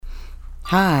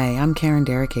Hi, I'm Karen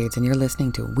Derricades, and you're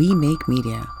listening to We Make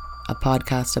Media, a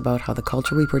podcast about how the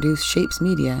culture we produce shapes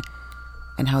media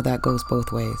and how that goes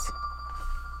both ways.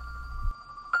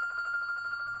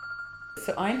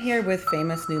 So I'm here with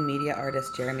famous new media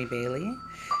artist Jeremy Bailey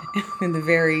in the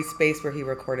very space where he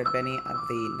recorded many of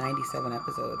the 97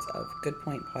 episodes of Good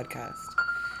Point podcast.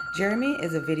 Jeremy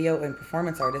is a video and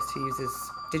performance artist who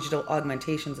uses digital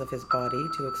augmentations of his body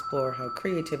to explore how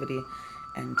creativity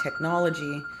and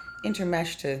technology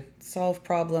intermesh to solve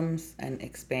problems and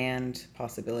expand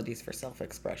possibilities for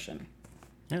self-expression.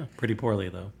 Yeah, pretty poorly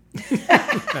though.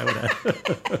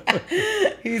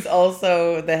 He's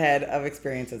also the head of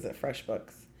experiences at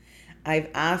FreshBooks.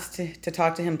 I've asked to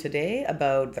talk to him today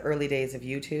about the early days of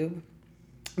YouTube,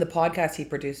 the podcast he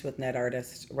produced with net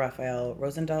artist Raphael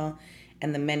Rosendahl,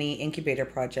 and the many incubator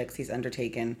projects he's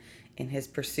undertaken in his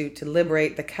pursuit to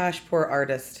liberate the cash poor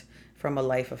artist from a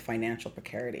life of financial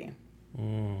precarity.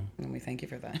 And we thank you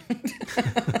for that.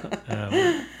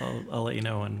 I'll let you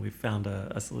know when we've found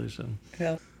a solution.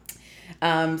 Yeah.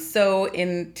 So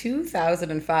in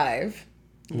 2005,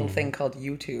 a little thing called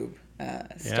YouTube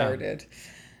started,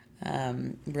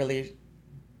 really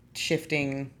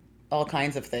shifting all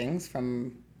kinds of things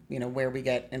from, where we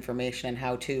get information and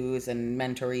how-tos and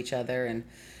mentor each other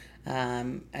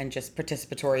and just the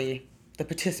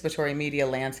participatory media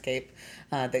landscape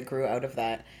that grew out of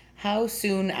that. How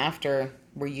soon after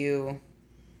were you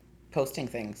posting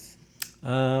things?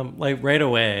 Like right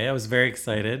away. I was very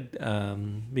excited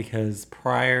because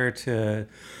prior to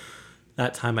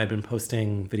that time I'd been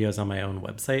posting videos on my own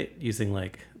website using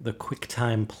like the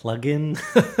QuickTime plugin,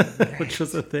 which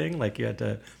was a thing. Like you had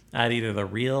to add either the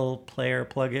Real Player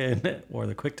plugin or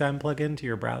the QuickTime plugin to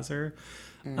your browser.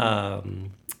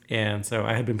 And so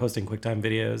I had been posting QuickTime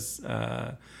videos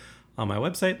on my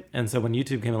website. And so when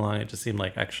YouTube came along, it just seemed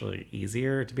like actually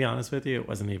easier, to be honest with you. It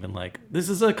wasn't even like, this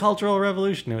is a cultural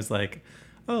revolution. It was like,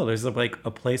 oh, there's a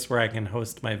place where I can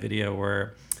host my video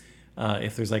where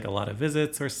if there's like a lot of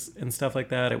visits and stuff like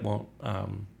that, it won't,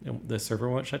 the server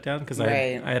won't shut down. Because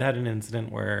I had an incident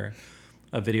where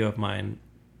a video of mine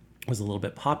was a little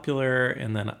bit popular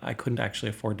and then I couldn't actually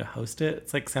afford to host it.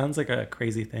 It's like, sounds like a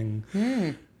crazy thing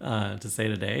to say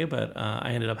today, but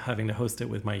I ended up having to host it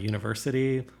with my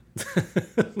university.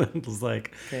 It was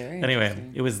like, anyway,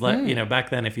 it was like, back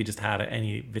then if you just had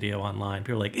any video online,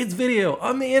 people were like, it's video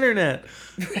on the internet.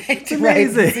 Right, it's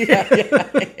amazing.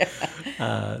 Right.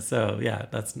 Yeah. So yeah,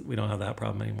 we don't have that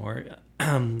problem anymore,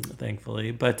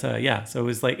 thankfully. But so it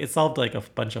was like, it solved like a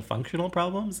bunch of functional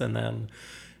problems. And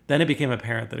then it became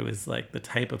apparent that it was like the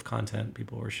type of content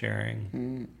people were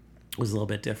sharing was a little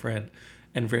bit different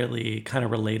and really kind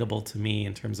of relatable to me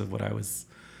in terms of what I was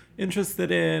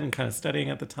interested in and kind of studying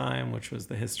at the time, which was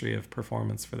the history of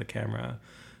performance for the camera.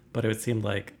 But it seemed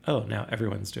like, oh, now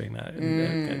everyone's doing that.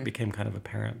 And it became kind of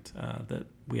apparent that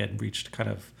we had reached kind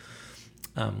of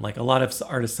like a lot of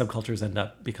artist subcultures end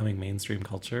up becoming mainstream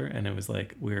culture. And it was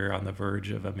like we were on the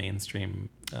verge of a mainstream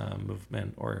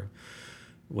movement, or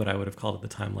what I would have called at the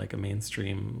time like a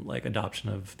mainstream like adoption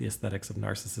of the aesthetics of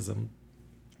narcissism,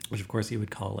 which of course you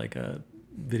would call like a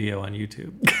video on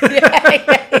YouTube.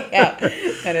 Yeah.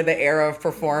 Kind of the era of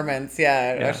performance.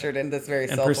 Ushered in this very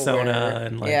self-aware persona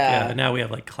and now we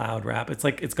have like cloud rap. It's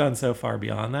like it's gone so far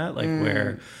beyond that, like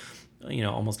where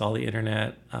almost all the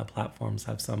internet platforms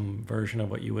have some version of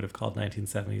what you would have called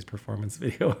 1970s performance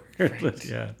video. Right. But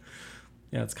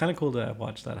it's kind of cool to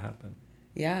watch that happen.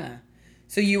 Yeah.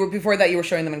 So before that you were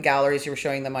showing them in galleries, you were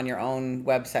showing them on your own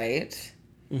website.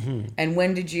 Mm-hmm. And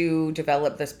when did you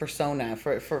develop this persona?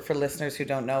 For listeners who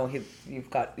don't know, you've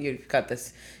got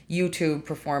this YouTube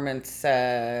performance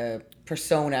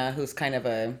persona who's kind of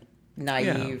a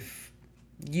naive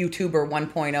YouTuber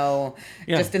 1.0,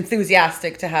 just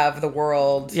enthusiastic to have the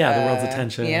world. The world's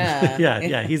attention.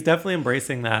 Yeah. He's definitely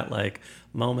embracing that like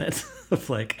moment of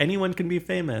like anyone can be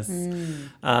famous.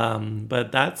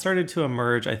 But that started to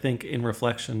emerge, I think, in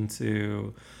reflection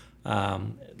to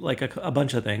like a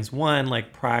bunch of things. One,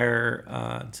 like prior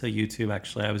to YouTube,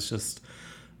 actually,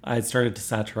 I had started to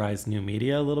satirize new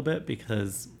media a little bit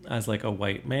because as like a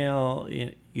white male,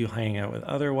 you hang out with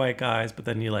other white guys, but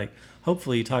then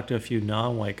hopefully you talk to a few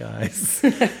non-white guys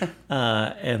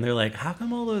and they're like, how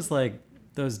come all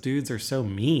those dudes are so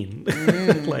mean?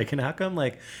 And how come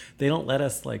they don't let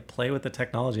us play with the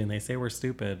technology and they say we're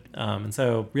stupid? And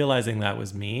so realizing that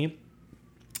was me,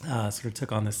 sort of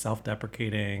took on this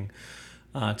self-deprecating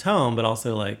tone, but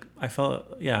also I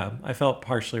felt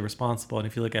partially responsible. And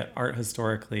if you look at art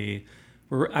historically,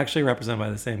 we're actually represented by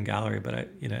the same gallery, but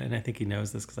and I think he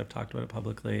knows this because I've talked about it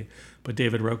publicly. But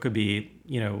David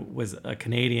Rokeby, was a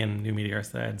Canadian new media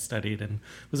artist that I had studied and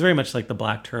was very much like the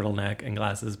black turtleneck and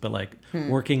glasses, but like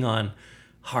working on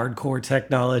hardcore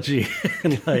technology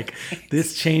and like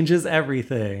this changes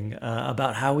everything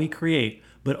about how we create,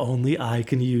 but only I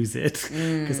can use it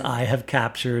because I have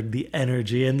captured the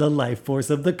energy and the life force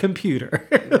of the computer.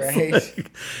 Right.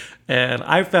 And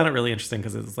I found it really interesting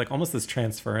because it's like almost this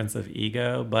transference of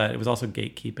ego, but it was also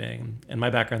gatekeeping. And my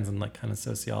background's in like kind of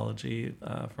sociology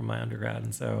from my undergrad.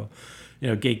 And so,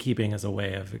 gatekeeping is a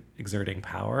way of exerting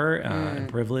power and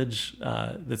privilege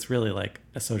that's really like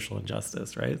a social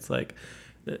injustice, right? It's like,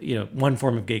 one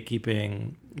form of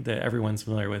gatekeeping that everyone's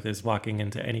familiar with is walking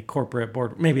into any corporate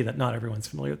board. Maybe that not everyone's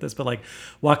familiar with this, but like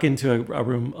walk into a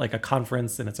room, like a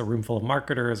conference, and it's a room full of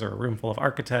marketers or a room full of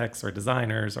architects or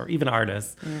designers or even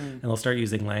artists. And they'll start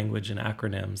using language and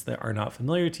acronyms that are not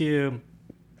familiar to you.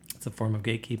 It's a form of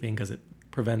gatekeeping because it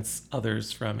prevents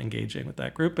others from engaging with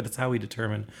that group, but it's how we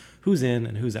determine who's in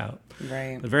and who's out.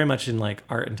 Right. But very much in like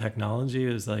art and technology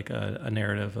is like a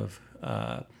narrative of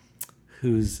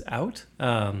who's out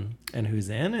and who's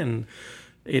in. And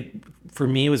it, for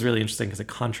me, was really interesting because it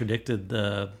contradicted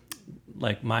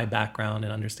my background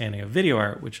and understanding of video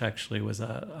art, which actually was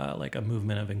a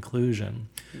movement of inclusion.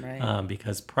 Right.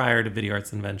 Because prior to video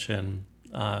art's invention,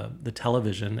 the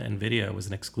television and video was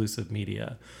an exclusive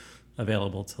media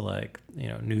available to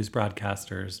news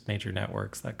broadcasters, major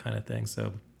networks, that kind of thing.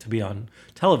 So to be on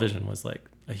television was like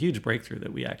a huge breakthrough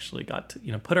that we actually got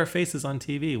to, put our faces on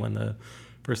TV when the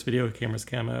first video cameras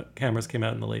came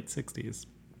out in the late 60s.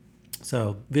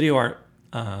 So video art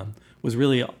was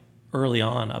really early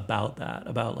on about that,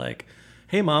 about like,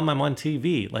 hey mom, I'm on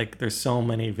TV. Like there's so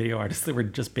many video artists that were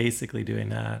just basically doing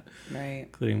that. Right.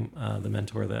 Including the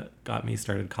mentor that got me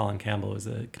started, Colin Campbell, was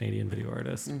a Canadian video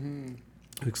artist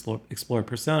who explored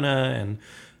persona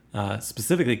and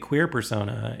specifically queer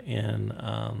persona in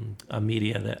a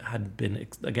media that had been,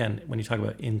 again, when you talk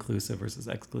about inclusive versus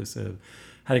exclusive,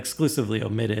 had exclusively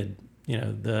omitted,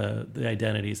 the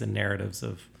identities and narratives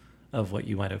of what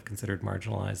you might have considered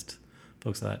marginalized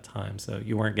folks at that time. So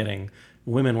you weren't getting,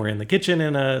 women were in the kitchen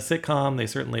in a sitcom. They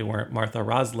certainly weren't Martha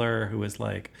Rosler, who was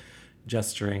like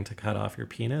gesturing to cut off your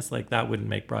penis. Like that wouldn't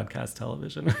make broadcast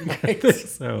television. Right.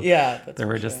 So yeah, there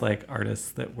were just like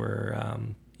artists that were,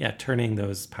 turning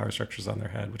those power structures on their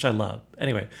head, which I love.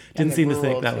 Anyway, didn't seem to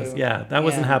think that was,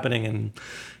 wasn't happening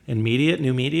in media,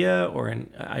 new media,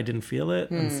 I didn't feel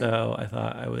it. And so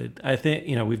I think,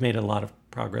 we've made a lot of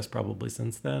progress probably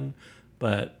since then.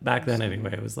 But back then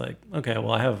anyway, it was like, okay,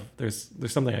 well there's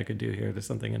something I could do here. There's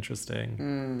something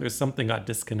interesting. There's something got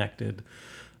disconnected.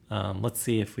 Let's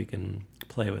see if we can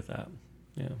play with that.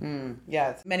 Yeah.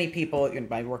 Yeah. Many people,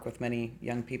 I work with many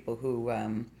young people who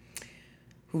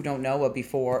don't know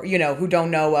before, who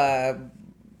don't know,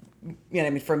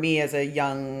 for me as a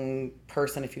young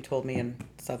person, if you told me in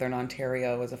Southern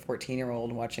Ontario as a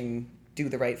 14-year-old watching Do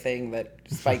the Right Thing that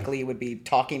Spike Lee would be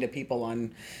talking to people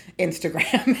on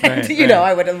Instagram, and,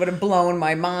 I would have blown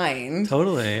my mind.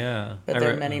 Totally, yeah. But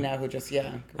there are many now who just,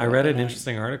 I read an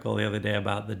interesting article the other day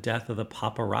about the death of the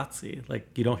paparazzi. Like,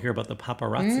 you don't hear about the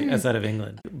paparazzi outside of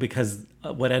England, because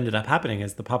what ended up happening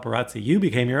is the paparazzi, you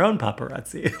became your own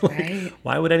paparazzi. Like,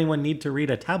 why would anyone need to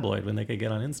read a tabloid when they could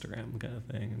get on Instagram, kind of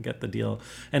thing, and get the deal?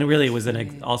 And it really was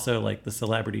also like the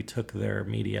celebrity took their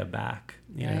media back,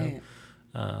 you know?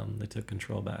 They took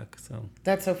control back. So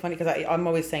that's so funny, because I'm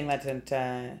always saying that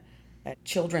at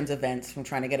children's events from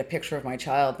trying to get a picture of my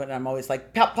child, but I'm always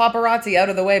like, paparazzi out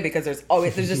of the way, because there's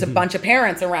just a bunch of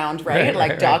parents around, right?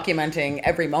 Documenting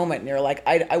every moment, and you're like,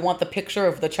 I want the picture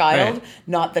of the child,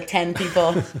 not the 10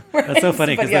 people. Right? That's so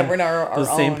funny, because we're our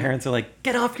those same own. parents are like,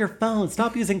 get off your phone,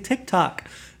 stop using TikTok.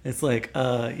 It's like,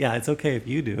 it's okay if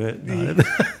you do it.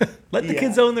 Let the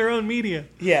kids own their own media.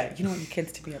 Yeah, you don't want your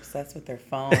kids to be obsessed with their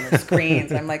phone or screens.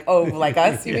 And I'm like, oh, like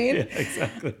us, you mean? Yeah,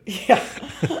 exactly. Yeah.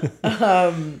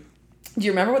 Do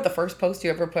you remember what the first post you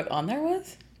ever put on there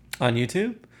was? On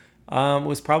YouTube?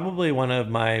 Was probably one of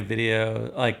my Video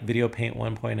Paint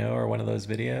 1.0 or one of those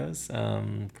videos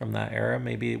from that era.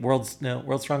 Maybe World's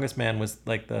Strongest Man was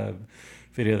like the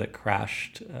video that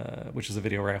crashed, which is a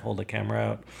video where I hold a camera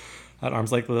out at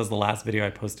arm's length. That was the last video I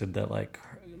posted that like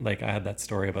I had that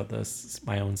story about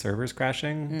my own servers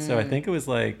crashing. So I think it was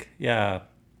right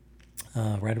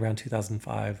around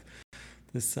 2005.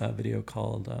 This video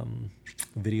called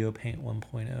Video Paint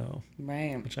 1.0,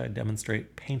 right? Which I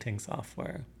demonstrate painting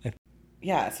software.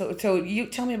 Yeah. So you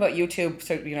tell me about YouTube.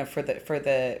 So for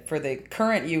the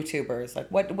current YouTubers, like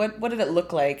what did it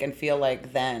look like and feel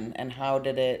like then, and how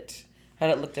did it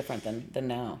look different than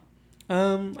now?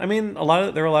 I mean, there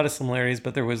were a lot of similarities,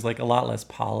 but there was like a lot less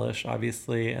polish,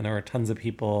 obviously, and there were tons of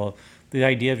people. The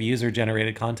idea of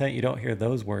user-generated content, you don't hear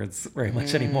those words very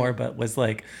much anymore, but was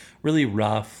like really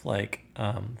rough. Like,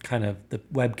 kind of the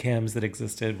webcams that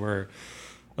existed were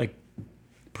like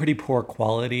pretty poor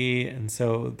quality, and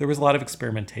so there was a lot of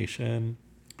experimentation.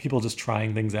 People just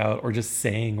trying things out or just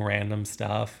saying random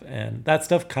stuff, and that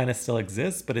stuff kind of still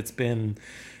exists, but it's been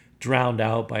drowned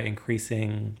out by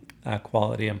increasing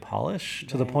quality and polish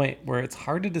to the point where it's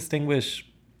hard to distinguish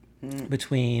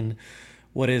between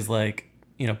what is like,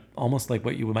 almost like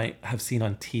what you might have seen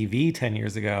on TV 10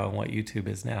 years ago and what YouTube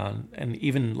is now. And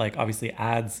even like obviously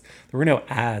ads, there were no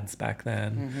ads back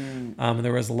then.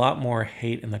 There was a lot more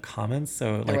hate in the comments.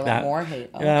 So There like were that, more hate.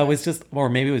 Oh, yeah, it okay. was just, or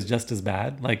maybe it was just as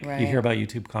bad. Like you hear about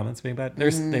YouTube comments being bad.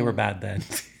 They were bad then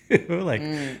too. Like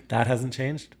that hasn't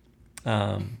changed.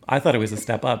 I thought it was a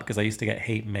step up because I used to get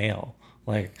hate mail.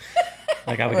 Like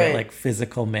I would get like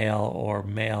physical mail or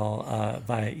mail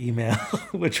via email,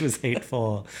 which was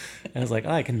hateful. And I was like,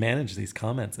 I can manage these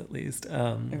comments at least.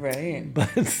 Right.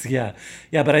 But yeah.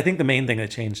 But I think the main thing that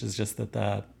changed is just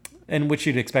that and which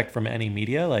you'd expect from any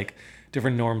media, like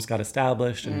different norms got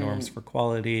established and norms for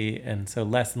quality. And so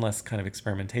less and less kind of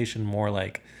experimentation, more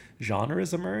like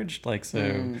genres emerged. Like,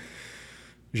 so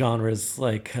genres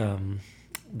like,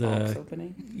 Box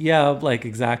opening. Yeah, like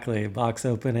exactly, box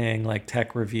opening, like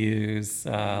tech reviews,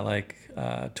 like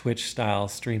Twitch style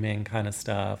streaming kind of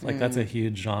stuff. Like that's a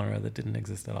huge genre that didn't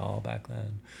exist at all back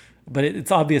then. But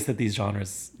it's obvious that these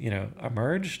genres,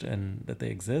 emerged and that they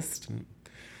exist, and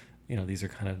these are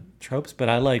kind of tropes. But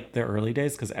I like the early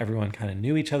days because everyone kind of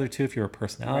knew each other too. If you were a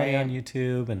personality on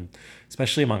YouTube, and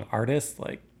especially among artists,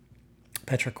 like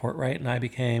Petra Courtwright and I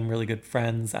became really good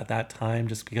friends at that time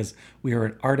just because we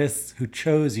were artists who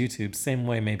chose YouTube. Same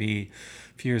way maybe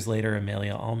a few years later,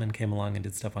 Amelia Allman came along and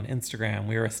did stuff on Instagram.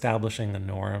 We were establishing the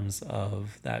norms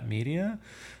of that media.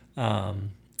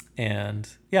 And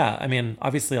yeah, I mean,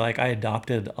 obviously, like I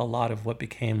adopted a lot of what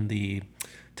became the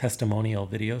testimonial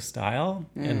video style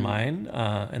in mine.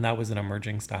 And that was an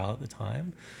emerging style at the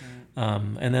time.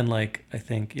 And then like, I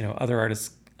think, other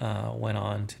artists went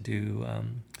on to do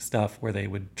stuff where they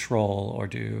would troll or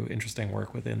do interesting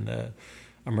work within the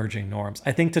emerging norms.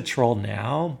 I think to troll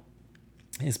now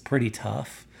is pretty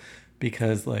tough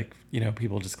because like,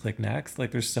 people just click next.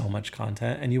 Like there's so much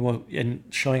content and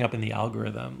showing up in the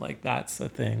algorithm, like that's a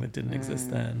thing that didn't exist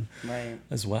then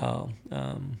as well.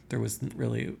 There wasn't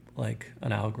really like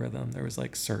an algorithm. There was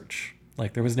like search.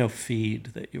 Like there was no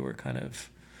feed that you were kind of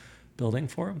building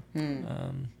for.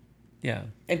 Yeah.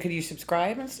 And could you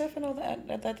subscribe and stuff and all that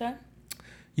at that time?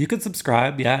 You could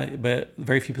subscribe, yeah, but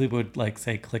very few people would like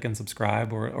say click and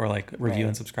subscribe or like review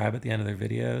and subscribe at the end of their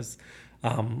videos.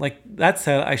 Like that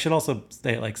said, I should also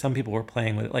say like some people were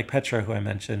playing with it. Like Petra, who I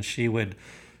mentioned, she would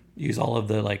use all of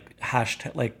the like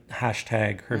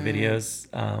hashtag her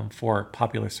videos for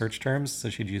popular search terms. So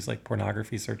she'd use like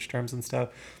pornography search terms and stuff,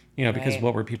 because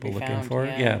what were people looking for?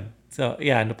 Yeah. So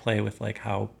yeah, and to play with like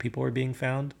how people were being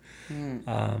found.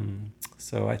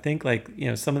 So I think like,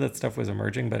 some of that stuff was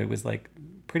emerging, but it was like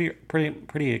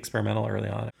pretty experimental early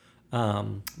on.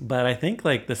 But I think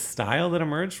like the style that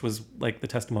emerged was like the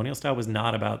testimonial style was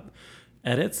not about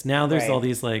edits. Now there's all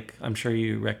these like, I'm sure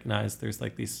you recognize there's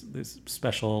like these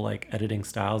special like editing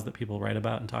styles that people write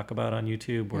about and talk about on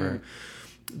YouTube where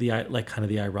the like kind of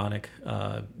the ironic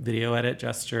video edit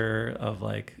gesture of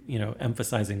like,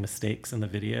 emphasizing mistakes in the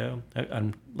video.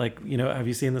 I'm like, have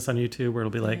you seen this on YouTube where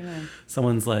it'll be like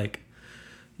someone's like,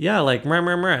 yeah, like meh,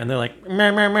 meh, meh, and they're like meh,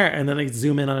 meh, meh, and then they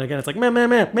zoom in on it again. It's like meh, meh,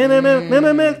 meh, meh, meh, meh, meh,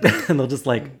 meh, meh. And they'll just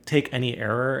like take any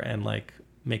error and like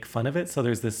make fun of it. So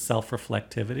there's this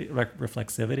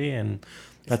reflexivity, and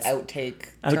that's outtake.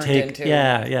 Into...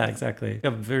 Yeah, exactly.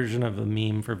 A version of a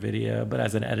meme for video, but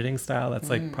as an editing style, that's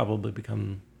like probably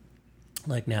become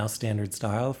like now standard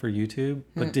style for YouTube,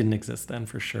 but didn't exist then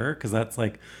for sure. Cause that's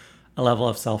like a level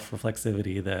of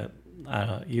self-reflexivity that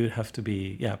you would have to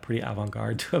be, pretty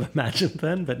avant-garde to have imagined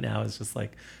then, but now it's just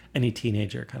like any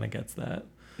teenager kind of gets that.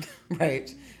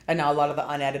 Right. And now a lot of the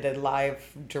unedited live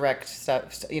direct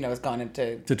stuff, has gone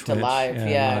into Twitch, live.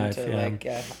 live, like,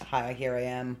 hi, here I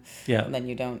am. Yeah. And then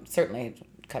you don't, certainly it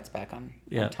cuts back on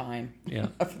time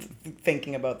of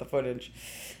thinking about the footage.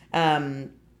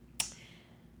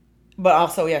 But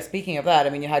also, speaking of that, I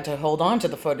mean, you had to hold on to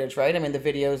the footage, right? I mean, the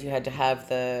videos, you had to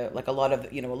have a lot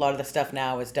of the stuff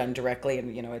now is done directly,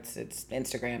 and it's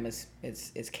Instagram is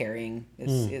carrying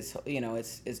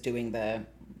is doing the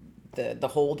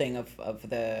holding of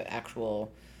the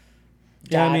actual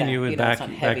data. Yeah, I mean, you would back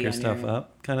your stuff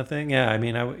up, kind of thing. Yeah, I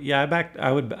mean,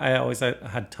 I always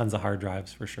had tons of hard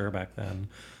drives for sure back then.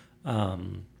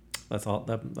 That's all.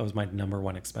 That was my number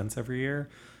one expense every year.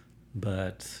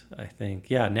 But I think,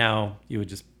 yeah, now you would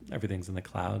just, everything's in the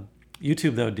cloud.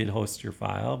 YouTube, though, did host your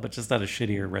file, but just at a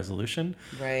shittier resolution.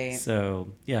 Right. So,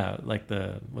 yeah, like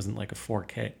wasn't like a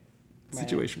 4K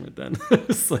situation right then.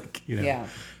 It's like,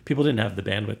 people didn't have the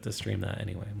bandwidth to stream that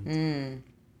anyway.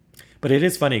 But it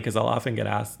is funny because I'll often get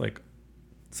asked, like,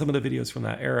 some of the videos from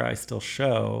that era I still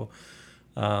show.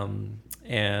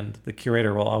 And the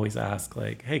curator will always ask,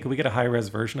 like, hey, could we get a high-res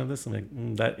version of this? I'm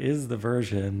like, that is the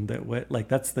version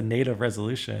that's the native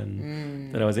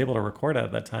resolution that I was able to record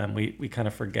at that time. We kind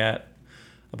of forget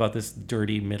about this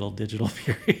dirty middle digital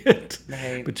period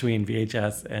between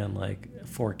VHS and like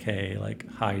 4K, like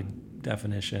high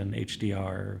definition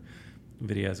HDR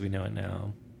video as we know it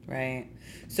now. Right.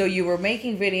 So you were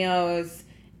making videos,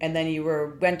 and then you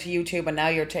went to YouTube, and now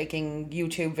you're taking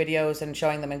YouTube videos and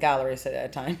showing them in galleries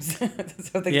at times. So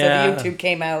the YouTube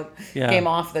came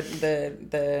off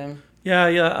the. Yeah,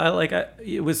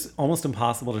 it was almost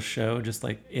impossible to show just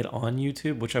like it on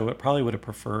YouTube, which I probably would have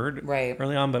preferred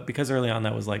early on, but because early on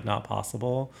that was like not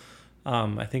possible,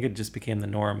 I think it just became the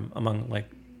norm among like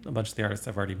a bunch of the artists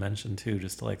I've already mentioned too,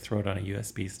 just to like throw it on a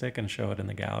USB stick and show it in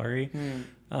the gallery.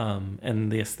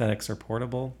 And the aesthetics are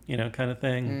portable, kind of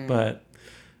thing. But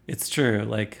it's true,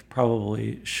 like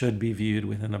probably should be viewed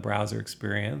within the browser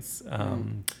experience.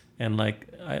 And like,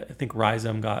 I think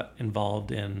Rhizome got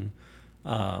involved in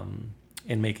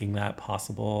making that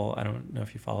possible. I don't know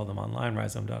if you follow them online,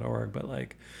 rhizome.org, but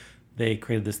like they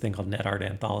created this thing called NetArt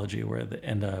Anthology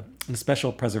and a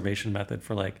special preservation method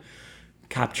for like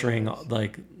capturing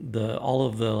like all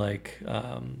of the like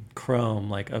chrome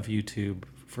like of YouTube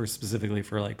specifically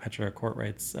for like Petra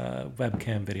Kortright's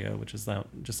webcam video, which is that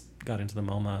just got into the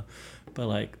MoMA, but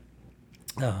like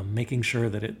making sure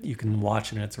that you can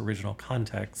watch it in its original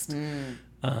context.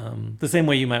 The same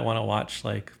way you might want to watch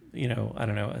like, I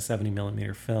don't know, a 70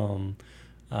 millimeter film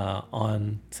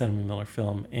on 70 millimeter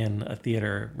film in a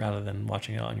theater rather than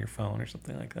watching it on your phone or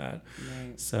something like that.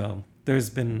 Right. So there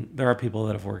are people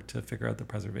that have worked to figure out the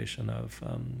preservation of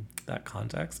that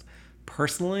context.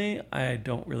 Personally, I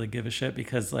don't really give a shit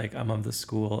because like I'm of the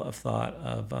school of thought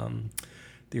of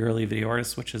the early video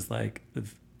artists, which is like the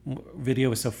video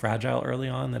was so fragile early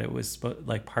on that it was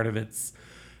like part of its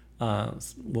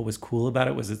what was cool about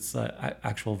it was its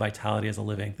actual vitality as a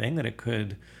living thing, that it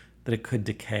could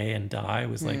decay and die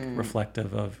was like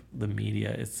reflective of the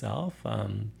media itself,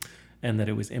 and that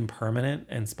it was impermanent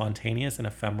and spontaneous and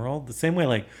ephemeral, the same way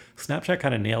like Snapchat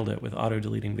kind of nailed it with auto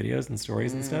deleting videos and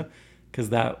stories and stuff, because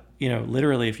that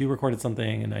literally if you recorded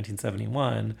something in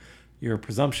 1971, your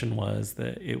presumption was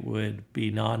that it would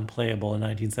be non-playable in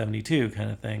 1972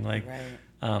 kind of thing. Like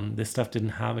this stuff didn't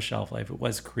have a shelf life. It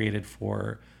was created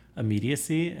for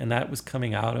immediacy, and that was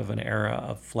coming out of an era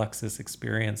of Fluxus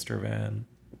experience-driven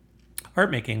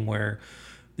art making where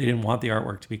they didn't want the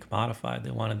artwork to be commodified.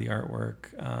 They wanted the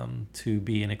artwork to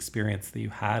be an experience that you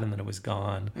had and then it was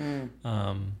gone.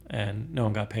 And no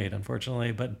one got paid,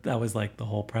 unfortunately, but that was like the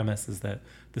whole premise, is that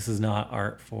this is not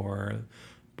art for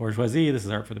bourgeoisie, this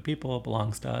is art for the people, it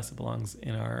belongs to us, it belongs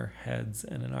in our heads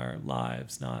and in our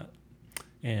lives, not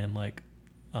in like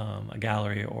a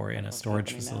gallery or in a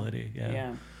storage facility.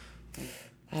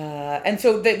 And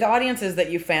so the audiences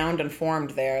that you found and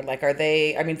formed there, like, are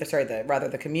they,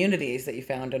 the communities that you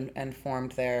found and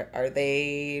formed there,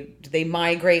 did they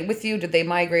migrate with you? Did they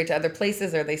migrate to other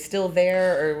places? Are they still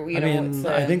there? Or,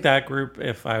 I think that group,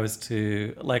 if I was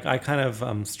to, like, I kind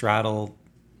of straddle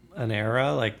an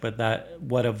era, like, but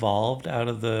what evolved out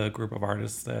of the group of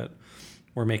artists that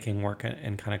were making work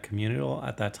and kind of communal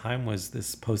at that time was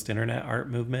this post-internet art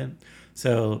movement.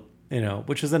 So,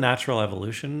 which is a natural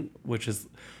evolution,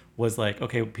 was like,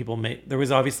 okay, there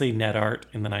was obviously net art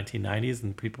in the 1990s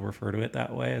and people refer to it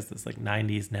that way as this like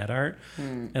 90s net art.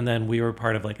 And then we were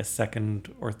part of like a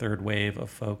second or third wave of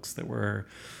folks that were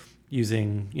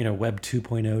using, web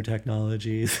 2.0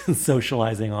 technologies and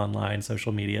socializing online.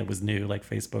 Social media was new, like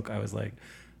Facebook. I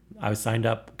was signed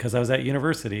up because I was at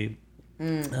university.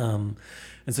 And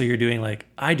so you're doing like,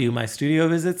 I do my studio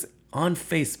visits on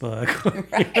Facebook.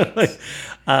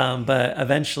 Right. But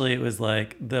eventually it was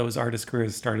like those artist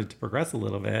careers started to progress a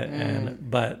little bit.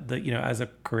 But as a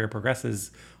career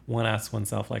progresses, one asks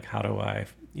oneself, like, how do I,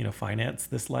 finance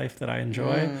this life that I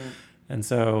enjoy? And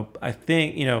so I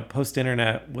think,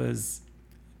 post-internet was,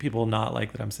 people not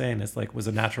like that I'm saying this, like, was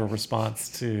a natural response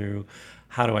to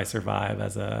how do I survive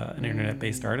as an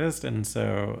internet-based artist? And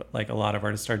so like a lot of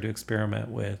artists started to experiment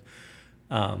with,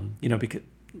 because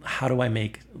how do I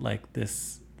make like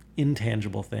this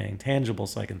intangible thing tangible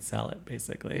so I can sell it,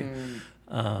 basically?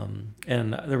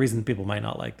 And the reason people might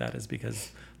not like that is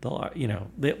because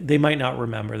they might not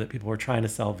remember that people were trying to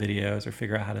sell videos or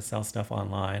figure out how to sell stuff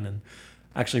online. And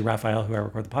actually, Raphael, who I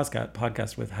record the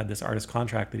podcast with, had this artist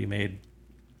contract that he made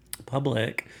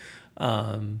public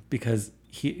because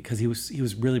he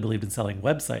was really believed in selling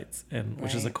websites, and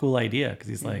which is a cool idea, because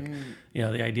he's like,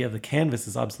 the idea of the canvas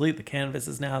is obsolete. The canvas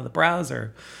is now the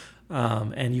browser.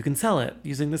 And you can sell it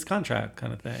using this contract,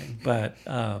 kind of thing. But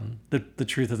the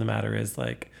truth of the matter is,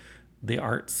 like, the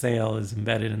art sale is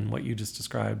embedded in what you just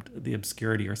described, the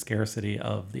obscurity or scarcity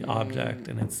of the object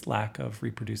and its lack of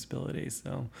reproducibility.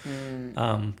 So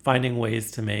finding ways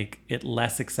to make it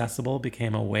less accessible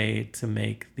became a way to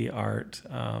make the art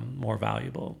more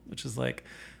valuable, which is like,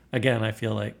 again, I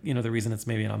feel like, the reason it's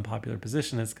maybe an unpopular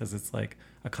position is because it's like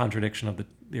a contradiction of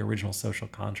the original social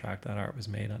contract that art was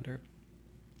made under,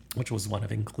 which was one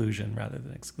of inclusion rather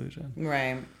than exclusion.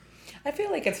 Right. I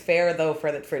feel like it's fair, though, for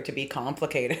it to be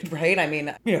complicated, right? I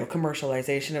mean,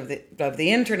 commercialization of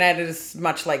the internet is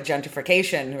much like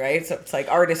gentrification, right? So it's like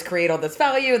artists create all this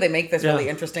value, they make this really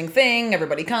interesting thing,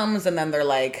 everybody comes, and then they're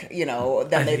like, then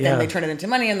they turn it into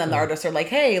money, and then the artists are like,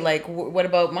 hey, like, what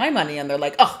about my money? And they're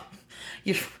like, oh,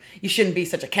 you shouldn't be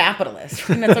such a capitalist.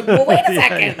 And it's like, well, wait a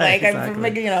second.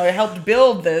 Exactly. I helped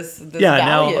build this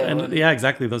value.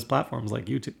 Exactly. Those platforms like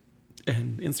YouTube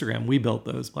and Instagram, we built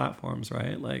those platforms,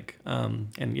 right? Like,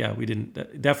 we did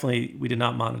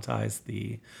not monetize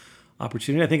the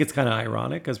opportunity. I think it's kind of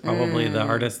ironic, because probably the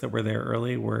artists that were there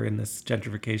early were in this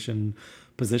gentrification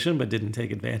position, but didn't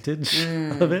take advantage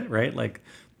of it, right? Like,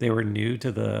 they were new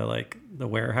to the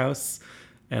warehouse,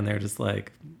 and they're just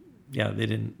like, I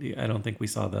don't think we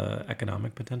saw the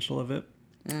economic potential of it.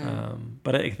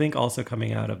 But I think also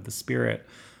coming out of the spirit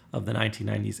of the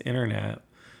 1990s internet,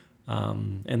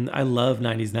 and I love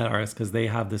 90s net artists because they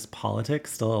have this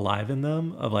politics still alive in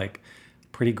them, of like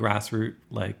pretty grassroots,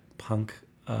 like punk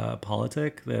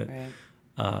politic that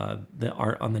the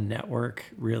art on the network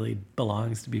really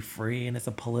belongs to be free, and it's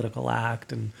a political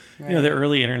act. And the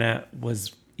early internet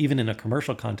was, even in a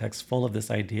commercial context, full of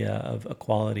this idea of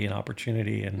equality and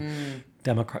opportunity and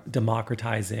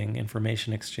democratizing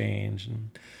information exchange,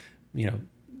 and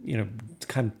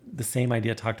kind of the same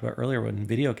idea talked about earlier when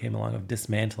video came along, of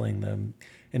dismantling the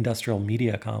industrial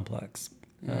media complex.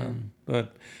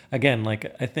 But again,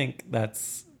 like, I think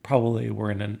that's probably,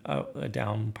 we're in a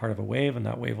down part of a wave, and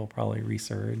that wave will probably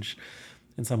resurge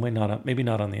in some way. Maybe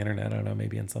not on the internet. I don't know.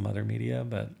 Maybe in some other media,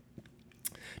 but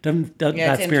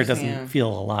that spirit doesn't feel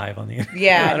alive on the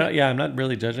internet. I'm not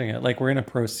really judging it. Like, we're in a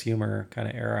prosumer kind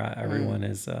of era. Everyone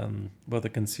is both a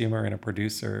consumer and a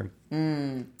producer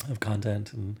of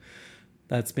content, and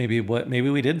that's maybe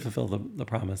we did fulfill the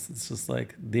promise. It's just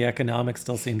like the economics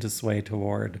still seem to sway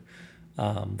toward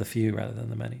the few rather than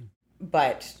the many.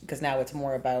 But because now it's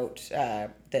more about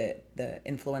the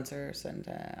influencers and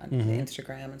the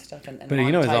Instagram and stuff, and but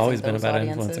it's always been about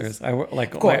audiences.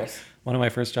 Influencers. Of course. One of my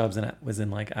first jobs was in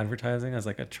like advertising. I was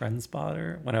like a trend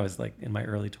spotter when I was like in my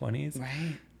early 20s.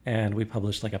 Right. And we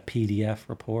published like a PDF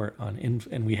report on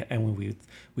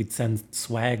we'd send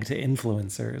swag to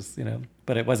influencers,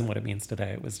 but it wasn't what it means today.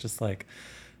 It was just like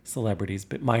celebrities,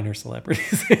 but minor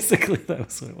celebrities, basically. That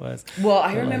was what it was. Well,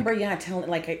 I remember,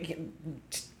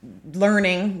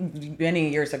 learning many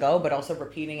years ago, but also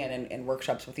repeating it in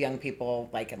workshops with young people,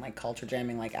 like in like culture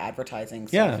jamming, like advertising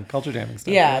stuff. Yeah, culture jamming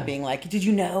stuff. Yeah, being like, did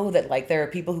you know that like there are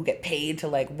people who get paid to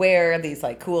like wear these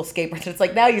like cool skateboards? It's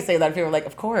like, now you say that, people are like,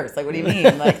 of course. Like, what do you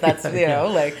mean? Like, that's,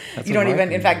 like, that's you don't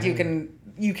even, in fact,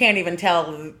 you can't even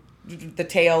tell the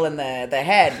tail and the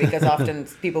head, because often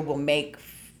people will make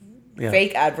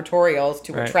fake advertorials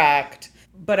to attract.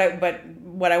 But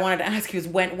what I wanted to ask you is,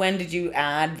 when did you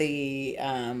add the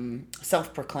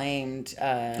self-proclaimed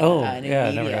I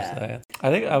never got to that.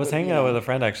 I think I was hanging out with a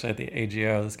friend actually at the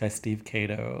AGO, this guy Steve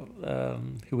Cato,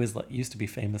 who used to be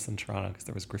famous in Toronto because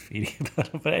there was graffiti about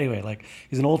him. But anyway, like,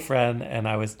 he's an old friend, and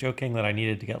I was joking that I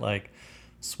needed to get like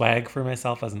swag for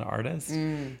myself as an artist,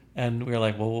 and we were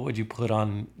like, well, what would you put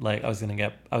on? Like, I was gonna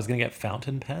get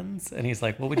fountain pens, and he's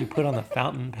like, what would you put on the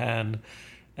fountain pen?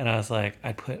 And I was like,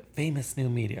 I'd put famous new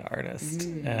media artist,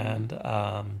 and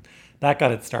that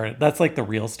got it started. That's like the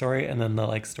real story. And then the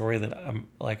like story that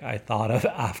I thought of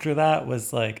after that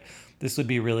was like, this would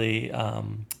be really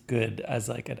good as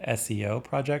like an SEO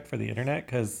project for the internet,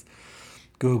 because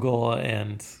Google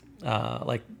and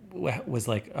was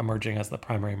like emerging as the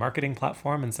primary marketing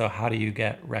platform. And so how do you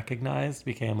get recognized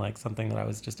became like something that I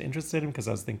was just interested in, because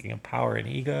I was thinking of power and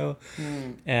ego.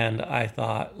 And I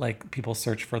thought, like, people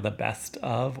search for the best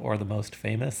of or the most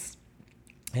famous,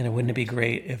 and wouldn't it be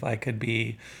great if I could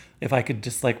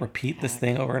just like repeat this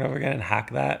thing over and over again and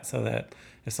hack that, so that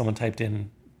if someone typed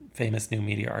in famous new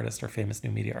media artist or famous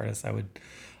new media artist, I would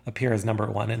appear as number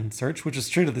one in search, which is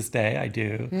true to this day. I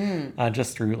do,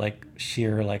 just through like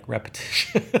sheer like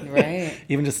repetition. Right.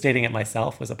 Even just stating it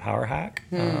myself was a power hack.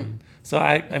 So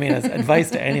I mean, as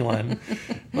advice to anyone,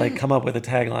 like come up with a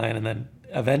tagline and then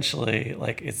eventually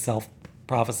like it's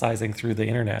self-prophesizing through the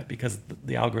internet because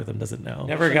the algorithm doesn't know.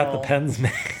 Never got the pens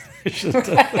made.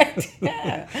 Right.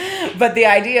 Yeah. But the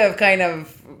idea of kind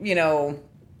of, you know,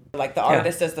 like the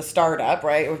artist as the startup,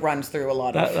 right? It runs through a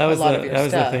lot of your stuff. That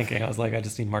was the thinking. I was like, I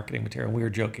just need marketing material. We were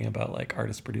joking about like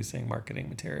artists producing marketing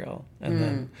material, and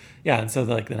then and so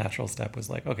the natural step was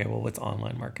like, okay, well, what's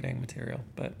online marketing material?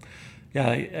 But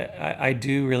yeah, I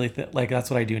do really like that's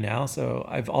what I do now. So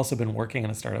I've also been working in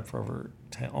a startup for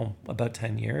about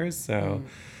 10 years. So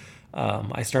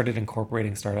I started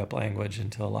incorporating startup language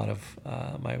into a lot of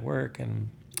my work and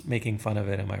making fun of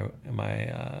it in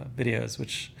my videos,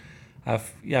 which.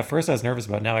 First I was nervous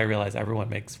about. Now I realize everyone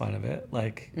makes fun of it.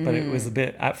 Like, but it was a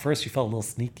bit. At first, you felt a little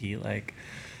sneaky. Like,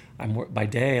 by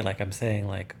day, like I'm saying,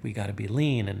 like we got to be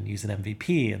lean and use an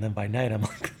MVP, and then by night, I'm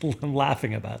like I'm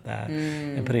laughing about that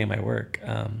and putting in my work.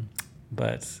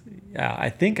 But yeah,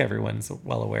 I think everyone's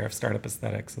well aware of startup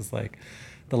aesthetics. Is like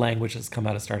the language has come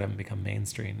out of startup and become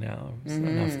mainstream now, so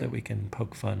enough that we can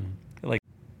poke fun.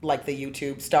 Like the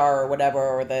YouTube star or whatever,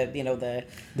 or they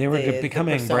were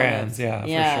becoming brands, for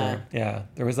sure. Yeah,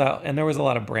 there was that, and there was a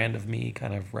lot of brand of me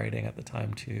kind of writing at the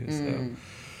time too. So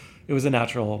it was a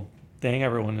natural thing.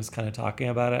 Everyone was kind of talking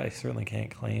about it. I certainly can't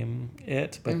claim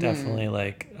it, but definitely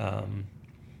like,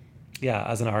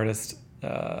 as an artist,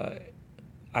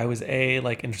 I was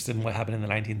interested in what happened in the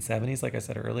 1970s, like I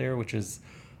said earlier, which is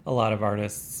a lot of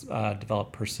artists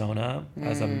develop persona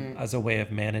as a way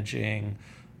of managing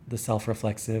the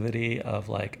self-reflexivity of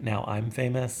like, now I'm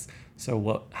famous,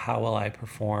 so how will I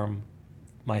perform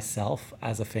myself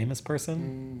as a famous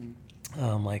person?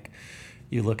 Like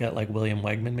you look at like William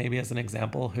Wegman maybe as an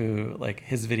example, who like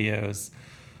his videos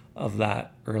of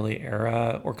that early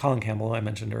era, or Colin Campbell I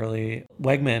mentioned early.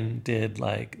 Wegman did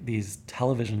like these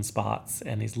television spots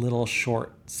and these little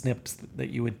short snips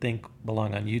that you would think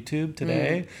belong on YouTube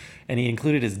today, and he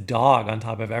included his dog on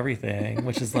top of everything,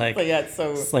 which is like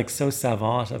it's like so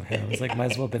savant of him. It's like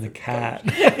might as well have been a cat.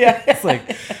 It's like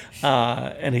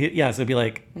and so it'd be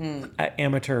like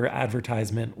amateur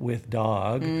advertisement with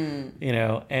dog, you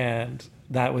know, and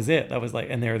that was it. That was like,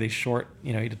 and there are these short,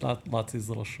 you know, he did lots of these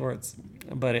little shorts,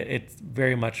 but it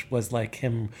very much was like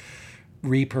him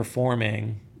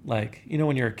reperforming, like, you know,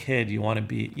 when you're a kid, you want to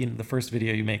be, you know, the first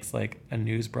video you make's like a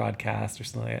news broadcast or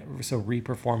something like that. So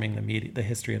reperforming the media, the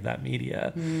history of that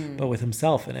media, but with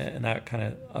himself in it, and that kind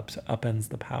of upends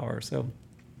the power. So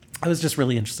I was just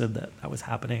really interested that was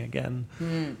happening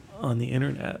again on the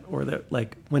internet, or that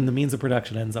like when the means of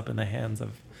production ends up in the hands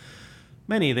of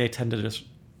many, they tend to just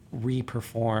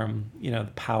reperform, you know,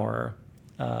 the power,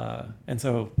 and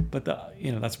so, but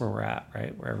that's where we're at,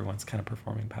 right? Where everyone's kind of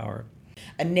performing power.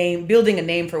 Building a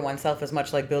name for oneself is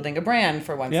much like building a brand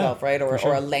for oneself, right? Or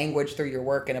a language through your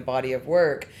work and a body of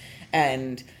work,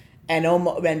 and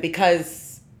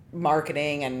because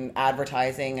marketing and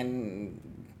advertising and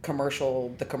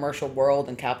the commercial world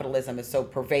and capitalism is so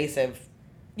pervasive.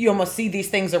 You almost see these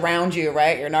things around you,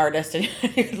 right? You're an artist, and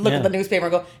you look at the newspaper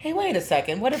and go, "Hey, wait a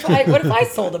second. What if I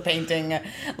sold a painting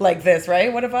like this,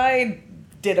 right? What if I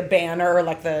did a banner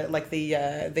like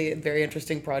the very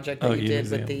interesting project that you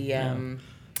did Museum. With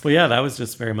the Well, yeah, that was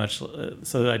just very much.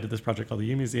 So I did this project called the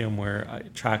U Museum, where I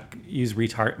use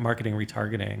marketing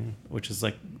retargeting, which is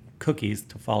like cookies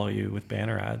to follow you with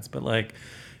banner ads. But like,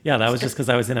 yeah, that was just because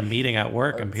I was in a meeting at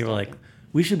work, and people were like,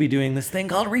 we should be doing this thing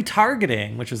called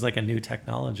retargeting, which was like a new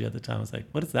technology at the time. I was like,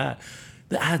 what is that?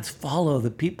 The ads follow the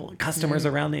customers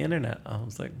around the internet. I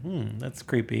was like, that's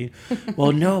creepy.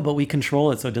 Well, no, but we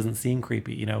control it so it doesn't seem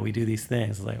creepy. You know, we do these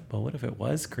things. I was like, well, what if it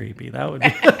was creepy? That would be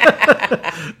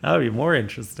that would be more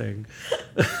interesting.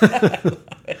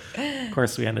 Of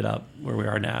course, we ended up where we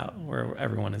are now, where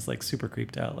everyone is like super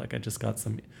creeped out. Like I just got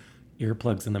some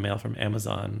earplugs in the mail from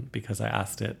Amazon because I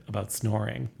asked it about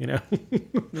snoring, you know?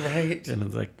 Right. And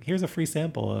it's like, here's a free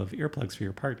sample of earplugs for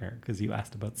your partner because you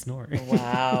asked about snoring.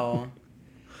 Wow.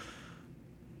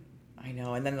 I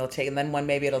know. And then it'll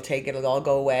all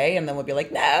go away, and then we'll be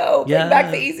like, no, bring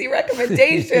back the easy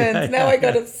recommendations. Now I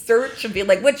got to search and be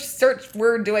like, which search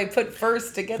word do I put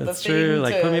first to get the thing? That's true.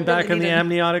 Like, put me back in the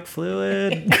amniotic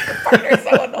fluid. Your partner's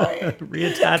so annoying.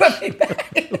 Reattach. Put me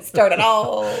back. Start it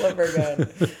all over again.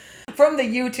 From the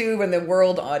YouTube and the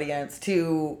world audience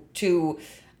to the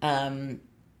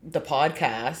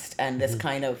podcast and this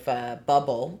kind of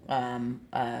bubble,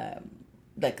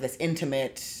 like this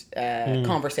intimate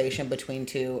conversation between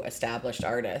two established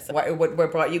artists.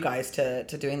 What brought you guys to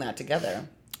doing that together?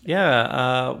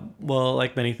 Yeah, well,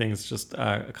 like many things, just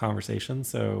a conversation.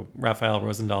 So Raphael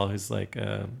Rosendahl, who's like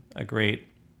a great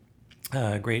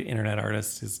internet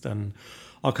artist, who's done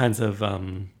all kinds of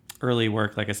early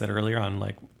work, like I said earlier, on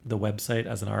like the website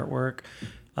as an artwork.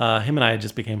 Him and I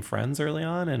just became friends early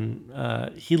on,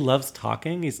 and he loves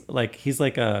talking. He's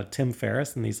like a Tim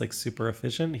Ferriss, and he's like super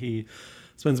efficient.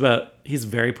 He's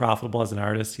very profitable as an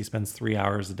artist. He spends 3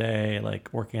 hours a day like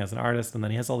working as an artist, and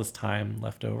then he has all this time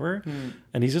left over.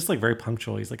 And he's just like very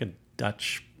punctual. He's like a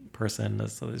Dutch person,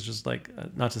 so it's just like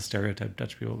not to stereotype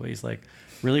Dutch people, but he's like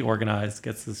really organized,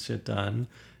 gets this shit done,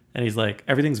 and he's like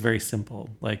everything's very simple,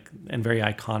 like, and very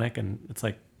iconic, and it's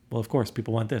like, well, of course,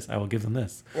 people want this. I will give them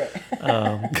this. Right.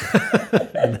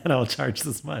 And then I'll charge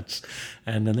this much.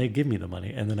 And then they give me the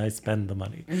money. And then I spend the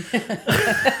money.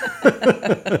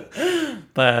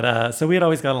 But so we had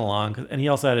always gotten along. And he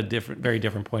also had a very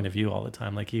different point of view all the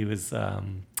time. Like he was,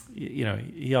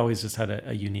 he always just had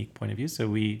a unique point of view. So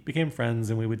we became friends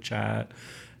and we would chat.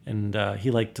 And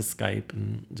he liked to Skype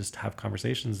and just have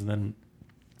conversations. And then,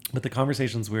 but the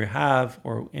conversations we would have,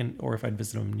 or if I'd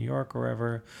visit him in New York or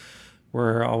wherever,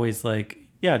 were always like,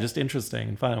 yeah, just interesting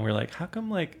and fun. And we're like, how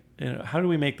come, like, how do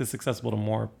we make this accessible to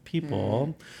more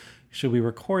people? Should we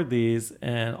record these?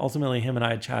 And ultimately, him and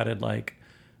I chatted like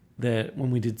that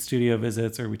when we did studio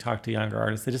visits or we talked to younger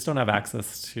artists, they just don't have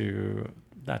access to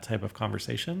that type of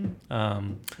conversation.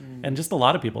 And just a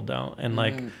lot of people don't. And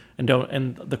like,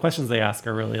 and the questions they ask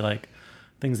are really like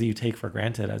things that you take for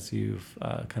granted as you've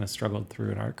kind of struggled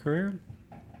through an art career.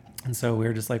 And so we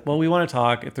were just like, well, we want to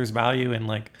talk. If there's value in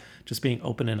like just being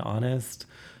open and honest,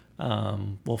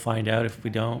 we'll find out. If we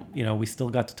don't, we still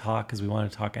got to talk because we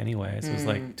wanted to talk anyway. So it was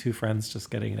like two friends just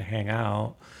getting to hang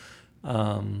out.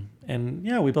 And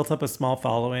yeah, we built up a small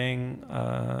following,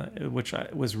 which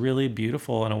was really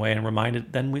beautiful in a way, and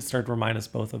then we started to remind us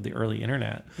both of the early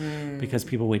internet, because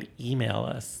people would email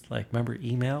us, like, remember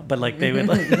email? But like they would,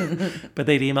 but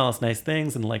they'd email us nice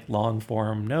things and like long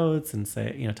form notes and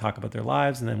say, talk about their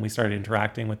lives. And then we started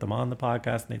interacting with them on the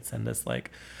podcast, and they'd send us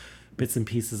like bits and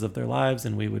pieces of their lives,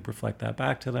 and we would reflect that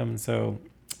back to them. And so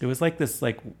it was like this,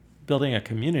 like building a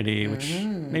community, which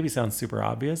maybe sounds super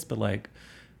obvious, but like,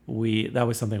 that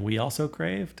was something we also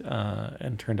craved,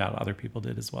 and turned out other people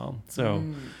did as well. So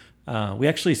we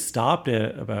actually stopped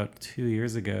it about 2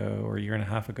 years ago or a year and a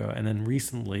half ago, and then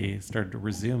recently started to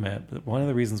resume it. But one of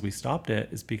the reasons we stopped it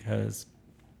is because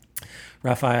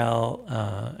Raphael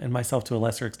and myself, to a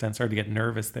lesser extent, started to get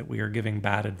nervous that we were giving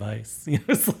bad advice.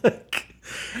 It's like,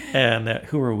 and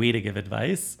who are we to give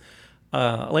advice?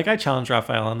 Like I challenge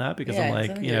Raphael on that because I'm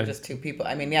like, just two people.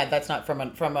 I mean, yeah, that's not from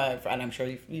a, and I'm sure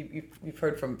you've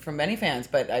heard from many fans,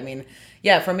 but I mean,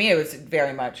 yeah, for me it was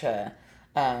very much a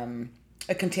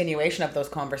continuation of those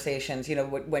conversations.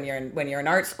 When you're in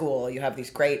art school, you have these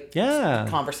great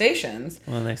conversations.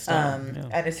 When they stop,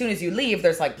 and as soon as you leave,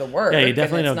 there's like the work. Yeah, you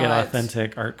definitely don't get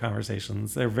authentic art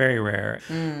conversations. They're very rare.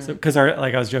 So because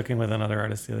like I was joking with another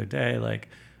artist the other day, like,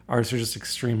 artists are just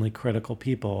extremely critical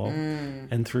people,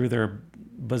 and through their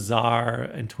bizarre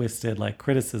and twisted like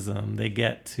criticism, they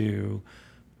get to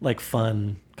like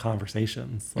fun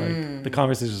conversations. Like the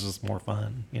conversation is just more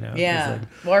fun, Yeah. Like,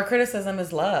 well, our criticism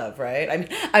is love, right?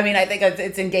 I mean, I think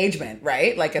it's engagement,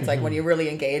 right? Like it's like when you really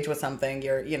engage with something,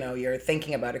 you're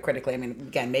thinking about it critically. I mean,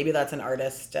 again, maybe that's an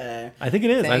artist. I think it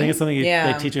is. Thing. I think it's something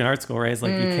they teach you in art school, right? It's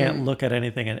like you can't look at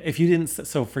anything, and if you didn't.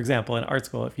 So, for example, in art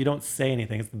school, if you don't say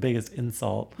anything, it's the biggest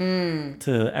insult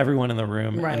to everyone in the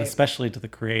room, right, and especially to the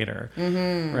creator,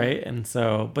 right? And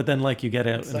so, but then like you get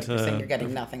into like you're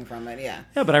getting nothing from it, yeah.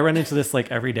 Yeah, but I run into this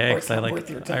like every day because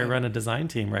I run a design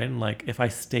team, right? And like if I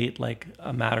state like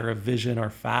a matter of vision or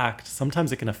fact,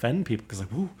 sometimes it can offend people because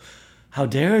like, whoo, how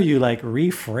dare you like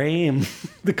reframe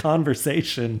the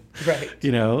conversation, right?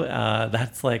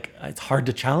 That's like, it's hard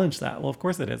to challenge that. Well, of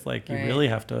course it is. Like you really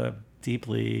have to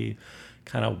deeply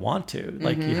kind of want to,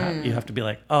 like you have to be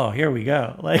like, oh, here we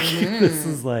go, like this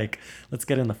is like, let's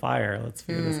get in the fire, let's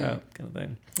figure this out, kind of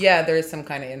thing. Yeah, there is some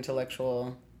kind of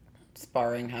intellectual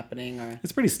sparring happening, or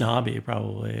it's pretty snobby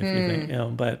probably if you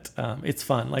think, but it's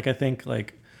fun. Like I think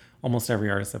like almost every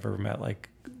artist I've ever met like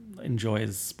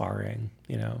enjoys sparring,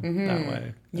 that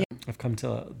way. Yeah. I've come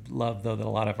to love though that a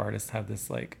lot of artists have this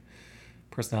like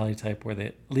personality type where they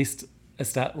at least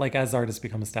like as artists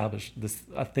become established,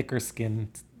 a thicker skin,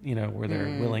 where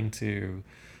they're willing to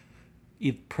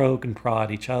poke and prod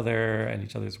each other and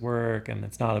each other's work, and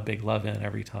it's not a big love in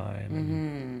every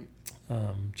time.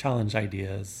 And, challenge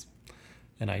ideas.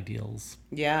 and ideals.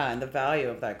 Yeah, and the value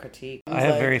of that critique. I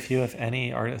have very few, if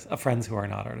any, friends who are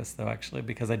not artists, though, actually,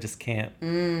 because I just can't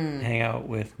hang out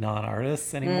with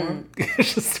non-artists anymore.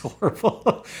 It's just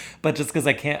horrible. But just because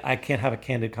I can't have a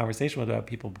candid conversation without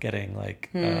people getting like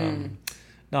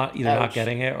not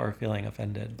getting it or feeling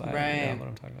offended by what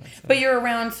I'm talking about. So. But you're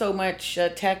around so much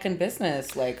tech and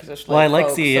business, I like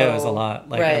CEOs a lot.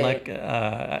 Like I like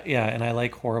and I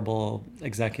like horrible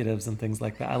executives and things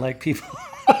like that. I like people.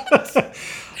 I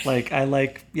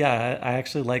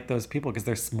actually like those people because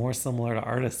they're more similar to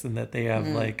artists in that they have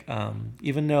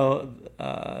even though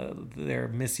they're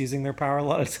misusing their power a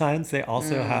lot of times, they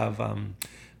also have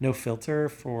no filter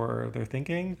for their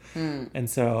thinking. And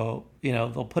so,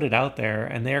 they'll put it out there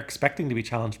and they're expecting to be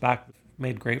challenged back.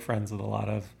 Made great friends with a lot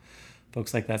of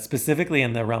folks like that. Specifically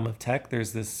in the realm of tech,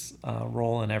 there's this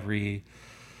role in every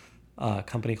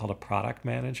company called a product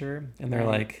manager, and they're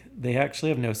like, they actually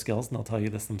have no skills, and they'll tell you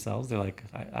this themselves. They're like,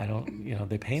 I don't,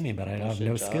 they pay me, but I have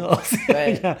no skills.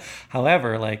 Right.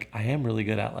 However, I am really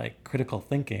good at critical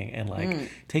thinking and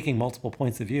taking multiple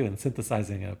points of view and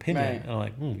synthesizing an opinion. Right. And I'm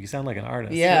like, you sound like an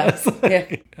artist. Yeah.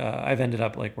 I've ended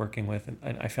up working with,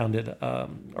 and I founded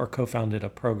or co-founded a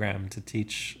program to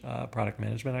teach product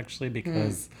management actually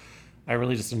because I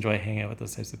really just enjoy hanging out with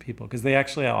those types of people because they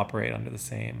actually operate under the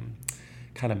same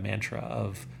kind of mantra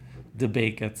of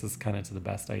debate gets us kind of to the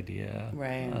best idea.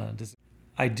 Right.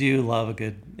 I do love a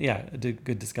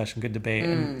good discussion, good debate.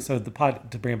 And so to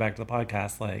bring it back to the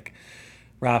podcast,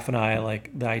 Raph and I,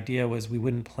 the idea was we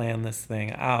wouldn't plan this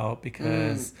thing out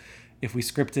because if we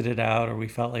scripted it out or we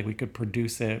felt like we could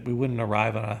produce it, we wouldn't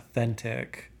arrive at an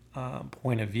authentic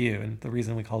point of view. And the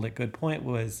reason we called it Good Point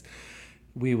was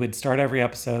we would start every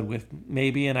episode with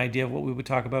maybe an idea of what we would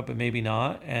talk about, but maybe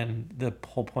not. And the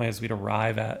whole point is we'd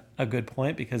arrive at a good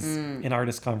point because in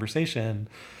artist conversation,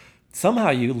 somehow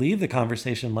you leave the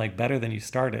conversation better than you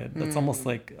started. That's almost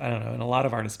I don't know, in a lot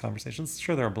of artist conversations,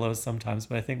 sure there are blows sometimes,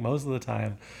 but I think most of the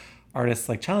time artists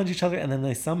challenge each other and then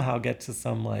they somehow get to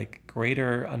some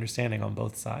greater understanding on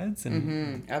both sides.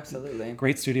 And absolutely.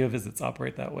 Great studio visits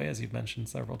operate that way, as you've mentioned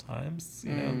several times,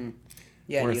 you know.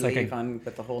 Yeah, you leave on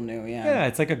with the whole new, Yeah,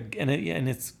 it's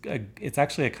it's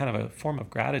actually a kind of a form of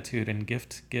gratitude and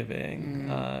gift giving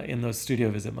in those studio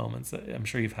visit moments. I'm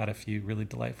sure you've had a few really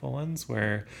delightful ones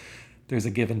where there's a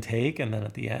give and take, and then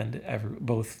at the end,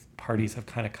 both parties have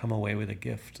kind of come away with a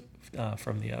gift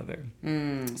from the other.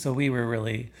 So we were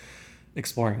really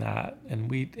exploring that,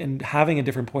 and having a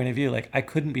different point of view. I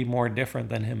couldn't be more different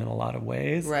than him in a lot of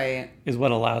ways. Right, is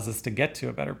what allows us to get to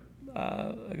a better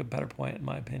point in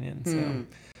my opinion. So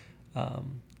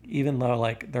even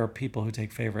though there are people who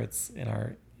take favorites in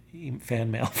our fan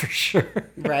mail for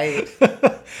sure, right.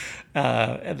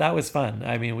 And that was fun.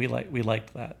 I mean, we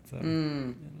liked that. So,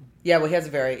 Yeah, well, he has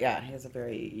a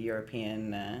very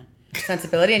European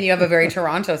sensibility, and you have a very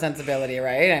Toronto sensibility,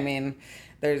 right? I mean,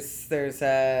 there's that's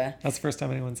the first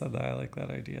time anyone said that. I like that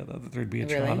idea that there'd be a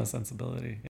Toronto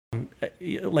sensibility.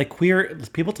 Queer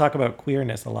people talk about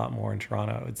queerness a lot more in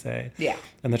Toronto, I would say. Yeah.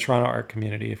 And the Toronto art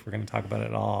community, if we're going to talk about it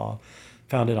at all,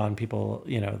 founded on people,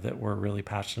 that were really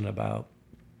passionate about,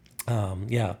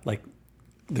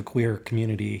 the queer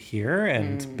community here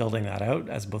and building that out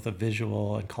as both a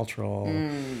visual and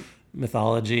cultural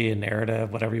mythology and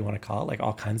narrative, whatever you want to call it,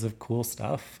 all kinds of cool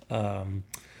stuff.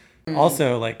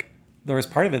 Also, there was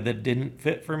part of it that didn't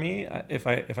fit for me, if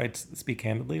I speak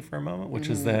candidly for a moment, which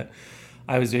is that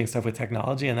I was doing stuff with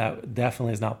technology, and that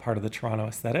definitely is not part of the Toronto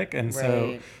aesthetic. And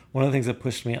so one of the things that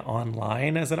pushed me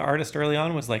online as an artist early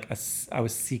on was I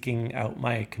was seeking out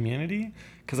my community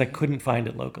because I couldn't find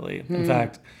it locally. In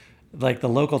fact, the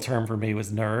local term for me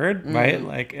was nerd,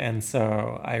 right? And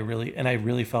so I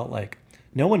really felt like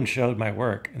no one showed my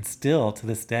work, and still to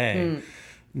this day,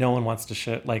 no one wants to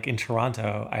show. In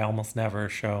Toronto, I almost never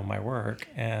show my work,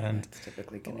 and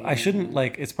I shouldn't.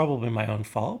 It's probably my own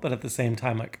fault, but at the same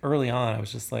time, early on, I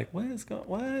was just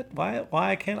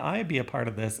why can't I be a part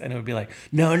of this? And it would be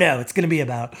no, it's going to be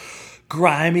about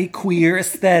grimy queer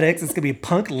aesthetics. It's going to be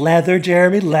punk leather,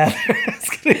 Jeremy Leather.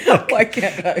 Why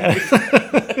can't I?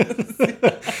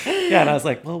 Yeah, and I was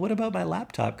like, well, what about my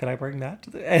laptop? Could I bring that to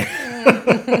the...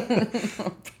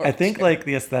 I think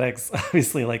the aesthetics,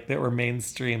 obviously, that were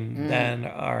mainstream then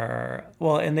are...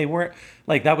 Well, and they weren't...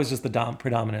 that was just the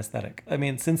predominant aesthetic. I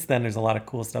mean, since then, there's a lot of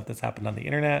cool stuff that's happened on the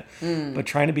internet. But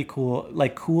trying to be cool...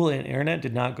 cool and internet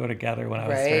did not go together when I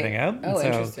was starting out. Oh, so,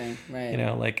 interesting.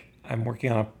 Right. I'm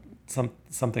working on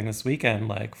something this weekend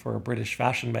for a British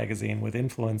fashion magazine with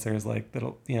influencers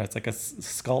that'll it's a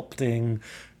sculpting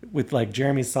with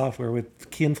Jeremy's software with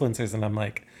key influencers, and I'm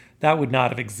that would not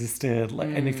have existed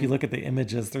and if you look at the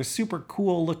images, they're super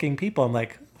cool looking people. I'm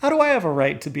how do I have a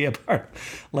right to be a part,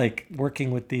 like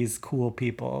working with these cool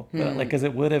people? But like, because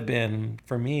it would have been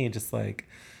for me, just like,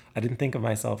 I didn't think of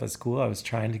myself as cool. I was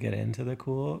trying to get into the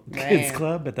cool kids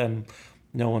club, but then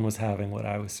no one was having what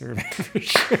I was serving for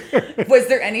sure. Was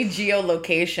there any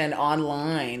geolocation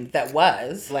online that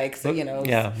was like, so, you know?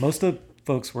 Yeah, most of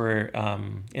folks were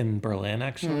in Berlin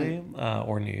actually,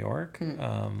 or New York,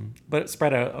 but it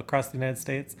spread out across the United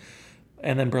States.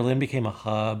 And then Berlin became a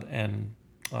hub, and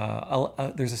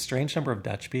there's a strange number of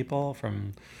Dutch people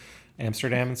from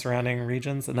Amsterdam and surrounding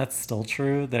regions, and that's still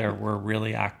true. That were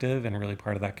really active and really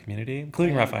part of that community,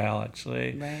 including Raphael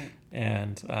actually. Right.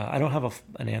 And I don't have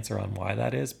an answer on why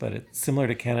that is, but it's similar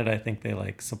to Canada. I think they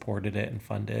like supported it and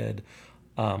funded.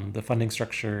 The funding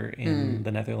structure in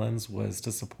the Netherlands was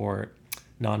to support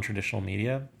non-traditional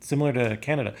media, similar to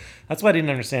Canada. That's why I didn't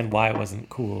understand why it wasn't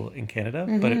cool in Canada.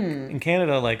 But in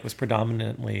Canada, like, it was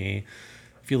predominantly,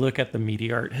 if you look at the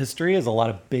media art history, is a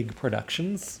lot of big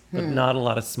productions, but not a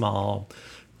lot of small,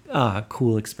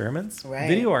 cool experiments. Right.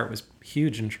 Video art was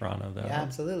huge in Toronto, though. Yeah,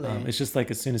 absolutely. It's just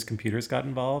like as soon as computers got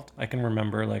involved, I can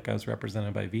remember like I was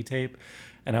represented by VTape,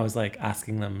 and I was like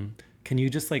asking them, can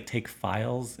you just like take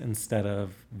files instead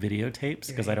of videotapes?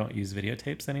 Because I don't use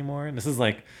videotapes anymore. And this is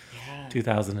like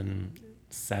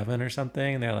 2007 or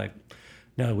something. And they're like,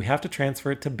 no, we have to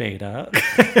transfer it to beta.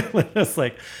 It's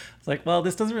like, well,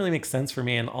 this doesn't really make sense for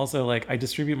me. And also, like, I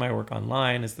distribute my work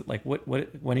online. Is that like, when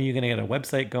are you going to get a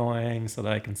website going so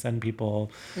that I can send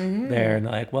people there? And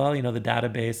they're like, well, you know, the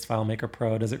database FileMaker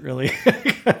Pro doesn't really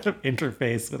kind of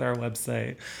interface with our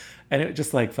website. And it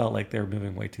just like felt like they were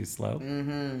moving way too slow.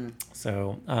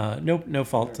 So no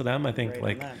fault to them. I think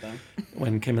like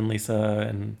when Kim and Lisa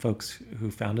and folks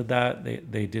who founded that,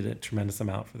 they did a tremendous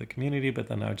amount for the community. But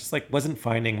then I just like wasn't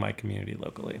finding my community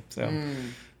locally. So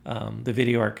the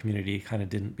video art community kind of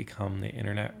didn't become the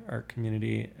internet art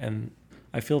community. And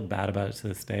I feel bad about it to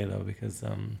this day though, because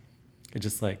it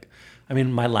just like, I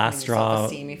mean, my last straw.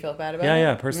 Self-esteem you feel bad about?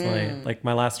 Yeah, personally. Like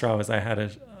my last straw was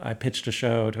I pitched a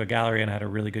show to a gallery and I had a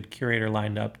really good curator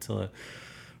lined up to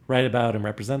write about and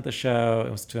represent the show.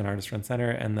 It was to an artist-run center.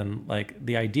 And then like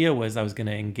the idea was I was going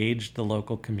to engage the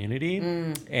local community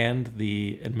and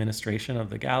the administration of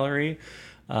the gallery.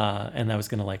 And I was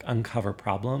going to like uncover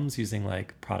problems using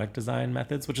like product design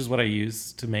methods, which is what I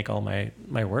use to make all my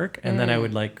work. And then I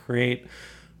would like create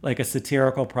like a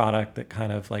satirical product that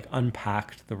kind of like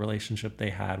unpacked the relationship they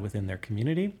had within their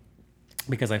community,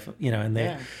 because and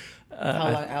they.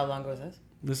 How long was this?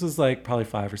 This was like probably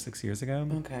 5 or 6 years ago.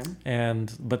 Okay.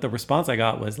 But the response I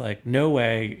got was like, no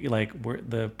way. Like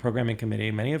the programming committee,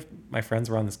 many of my friends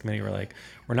were on this committee, were like,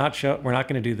 we're not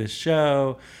going to do this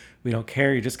show. We don't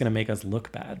care. You're just going to make us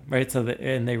look bad. Right. So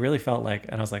and they really felt like,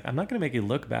 and I was like, I'm not going to make you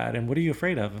look bad. And what are you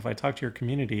afraid of? If I talk to your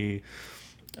community.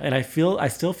 And I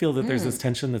still feel that there's this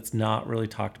tension that's not really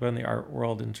talked about in the art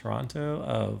world in Toronto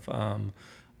of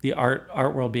the art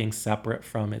world being separate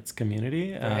from its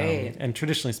community. Right. And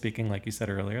traditionally speaking, like you said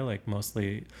earlier, like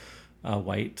mostly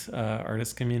white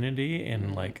artist community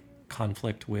in like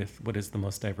conflict with what is the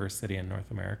most diverse city in North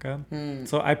America.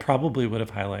 So I probably would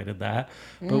have highlighted that.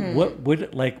 But what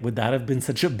would that have been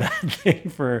such a bad thing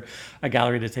for a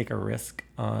gallery to take a risk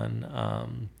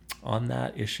on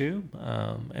that issue,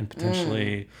 and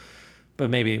potentially,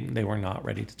 but maybe they were not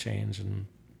ready to change, and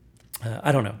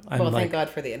I don't know. Thank God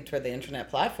for the internet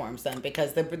platforms then,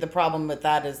 because the problem with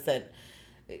that is that,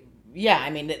 yeah, I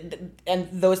mean, and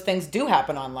those things do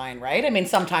happen online, right? I mean,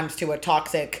 sometimes to a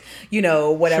toxic,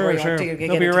 whatever sure. to get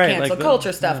No, into right. cancel like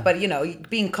culture stuff, but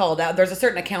being called out, there's a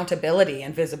certain accountability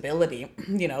and visibility,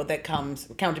 that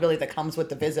comes with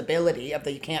the visibility of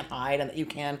that you can't hide and that you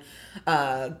can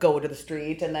go to the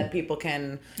street and that people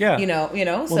can, so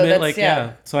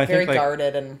that's So I very think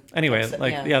guarded and anyway,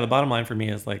 the bottom line for me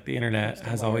is like the internet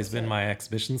has always been my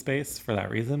exhibition space for that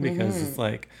reason, because it's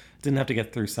like didn't have to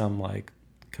get through some like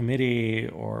committee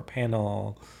or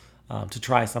panel to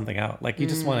try something out. Like you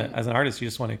just want to, as an artist, you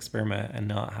just want to experiment and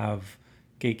not have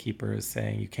gatekeepers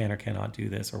saying you can or cannot do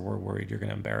this, or we're worried you're going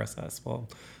to embarrass us. Well,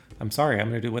 I'm sorry, I'm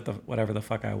going to do whatever the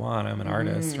fuck I want. I'm an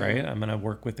artist, right? I'm going to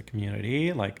work with the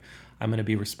community. Like I'm going to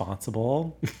be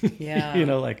responsible. Yeah.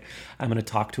 Like I'm going to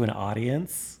talk to an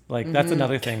audience. Like that's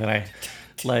another thing that I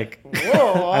like.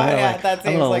 Whoa, I'm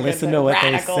going to listen to what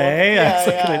radical. they say. Yeah,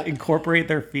 I'm going to incorporate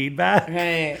their feedback.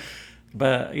 Right.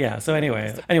 But yeah, so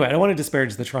anyway, I don't want to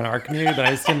disparage the Toronto art community, but I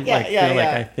just didn't feel like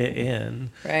I fit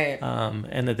in, right?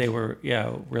 And that they were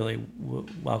really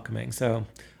welcoming. So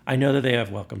I know that they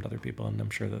have welcomed other people, and I'm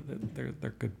sure that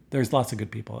they're good. There's lots of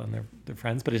good people, and they're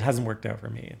friends, but it hasn't worked out for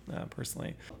me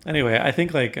personally. Anyway, I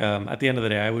think like at the end of the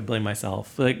day, I would blame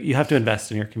myself. Like you have to invest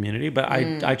in your community, but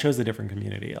I chose a different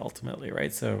community ultimately,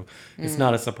 right? So it's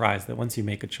not a surprise that once you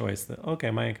make a choice that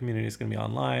okay, my community is going to be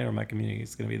online, or my community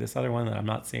is going to be this other one that I'm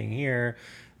not seeing here.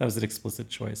 That was an explicit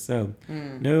choice. So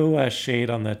no shade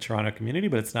on the Toronto community,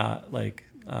 but it's not like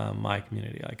my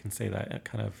community. I can say that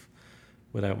kind of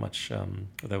without much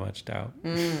doubt.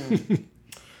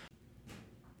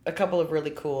 A couple of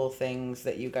really cool things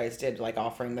that you guys did, like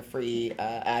offering the free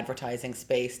advertising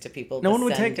space to people. No one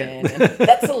would take it.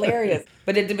 That's hilarious.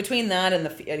 But between that and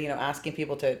the asking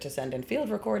people to send in field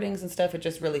recordings and stuff, it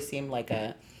just really seemed like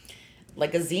a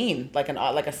zine, like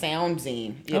a sound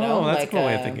zine. That's like a cool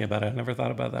way of thinking about it. I never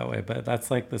thought about it that way, but that's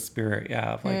like the spirit,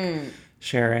 of like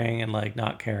sharing and like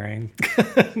not caring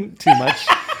too much.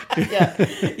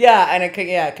 And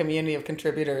a community of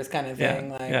contributors kind of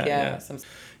thing.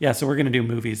 So we're gonna do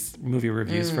movie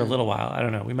reviews for a little while. I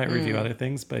don't know. We might review other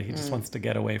things, but he just wants to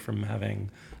get away from having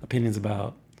opinions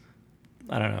about.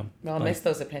 I don't know. Well, I'll miss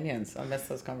those opinions. I'll miss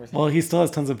those conversations. Well, he still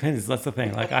has tons of opinions. That's the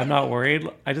thing. Like I'm not worried.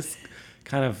 I just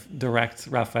kind of direct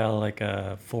Raphael like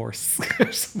a force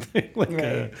or something, like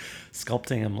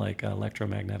sculpting him like an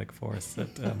electromagnetic force.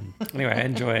 Anyway,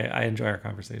 I enjoy our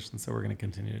conversation, so we're going to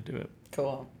continue to do it.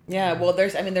 Cool. Yeah. Well,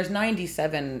 there's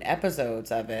 97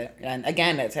 episodes of it, and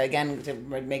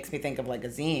it makes me think of like a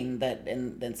zine that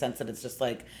in the sense that it's just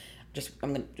like.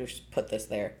 I'm gonna just put this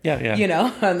there. Yeah.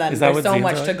 And then there's so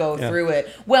much to go through it.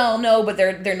 Well, no, but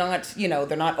they're not.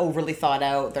 They're not overly thought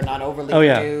out. They're not overly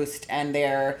produced, and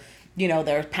they're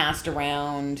passed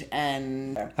around.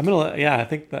 And I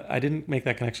think that I didn't make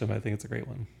that connection, but I think it's a great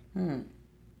one.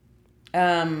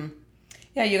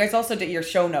 You guys also did your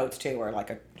show notes too, or like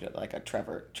a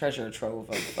treasure trove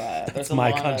of. That's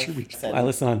my contribution. I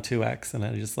listen on 2X, and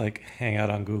I just like hang out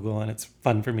on Google, and it's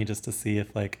fun for me just to see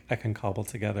if like I can cobble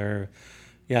together,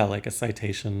 like a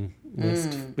citation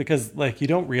list, because like you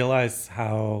don't realize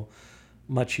how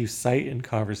much you cite in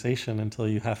conversation until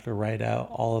you have to write out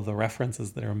all of the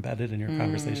references that are embedded in your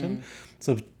conversation.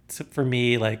 So for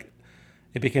me, like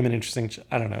it became an interesting.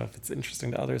 I don't know if it's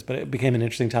interesting to others, but it became an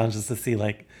interesting challenge just to see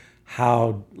like.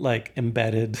 How like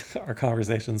embedded our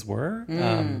conversations were,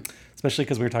 especially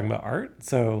because we were talking about art.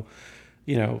 So,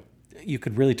 you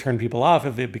could really turn people off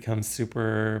if it becomes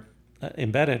super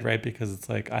embedded, right? Because it's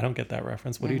like, I don't get that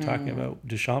reference. What are you talking about?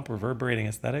 Duchamp reverberating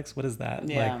aesthetics? What is that?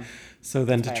 Yeah. Like, so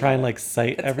then to try and like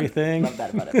cite everything. I love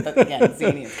that about it. But again,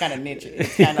 zine is kind of niche.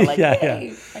 It's kind of like,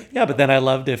 yeah, but then I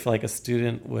loved if like a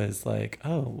student was like,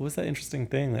 oh, what was that interesting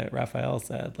thing that Raphael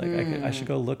said? Like I should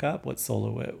go look up what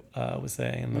Solowit was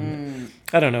saying. And then,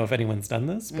 I don't know if anyone's done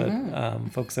this, but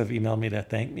folks have emailed me to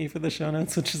thank me for the show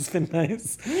notes, which has been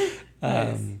nice.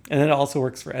 And it also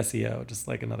works for SEO, just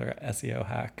like another SEO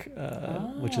hack,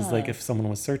 which is like if someone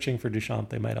was searching for Duchamp,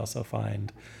 they might also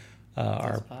find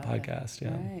our podcast.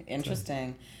 Yeah, right.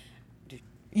 Interesting.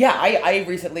 Yeah, I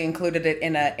recently included it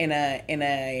in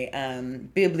a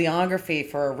bibliography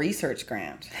for a research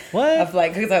grant. What? Of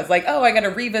like, because I was like, I got to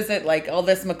revisit like all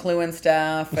this McLuhan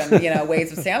stuff and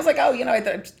ways of saying. I was like,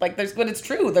 like there's, but it's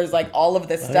true. There's like all of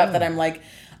this stuff that I'm like,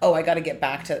 I got to get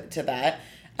back to that.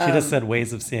 She just said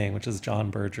Ways of Seeing, which is John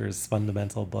Berger's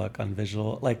fundamental book on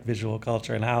visual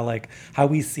culture and how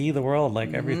we see the world,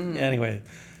 like everything. Anyway,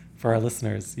 for our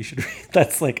listeners, you should read.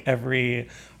 That's like every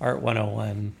Art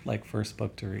 101 like first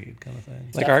book to read kind of thing.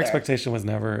 Like our expectation was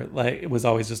never like it was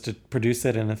always just to produce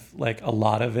it and if like a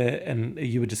lot of it and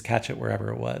you would just catch it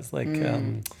wherever it was. Like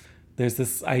there's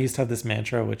this. I used to have this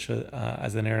mantra, which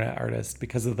as an internet artist,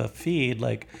 because of the feed,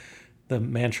 like. The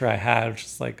mantra I had, which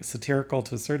is like satirical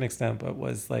to a certain extent, but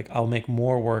was like, I'll make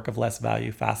more work of less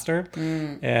value faster.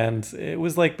 And it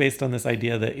was like based on this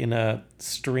idea that in a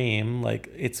stream, like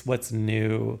it's what's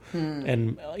new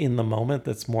and in the moment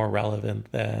that's more relevant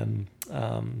than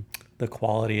the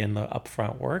quality and the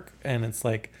upfront work. And it's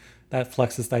like that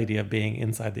fluxus idea of being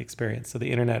inside the experience. So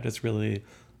the internet is really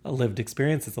a lived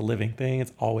experience. It's a living thing.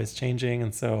 It's always changing.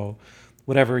 And so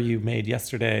whatever you made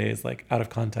yesterday is like out of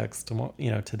context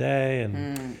today,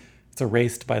 and it's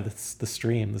erased by the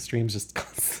stream. The stream's just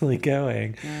constantly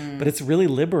going, but it's really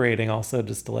liberating also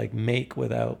just to like make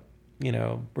without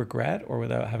regret or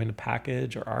without having to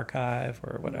package or archive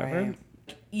or whatever. Right.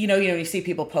 You see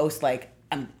people post like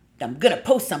I'm gonna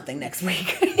post something next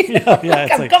week.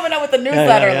 I'm coming out with a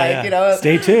newsletter.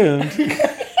 Stay tuned.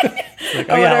 It's like,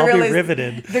 oh yeah, I'll be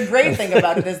riveted. The great thing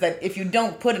about it is that if you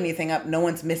don't put anything up, no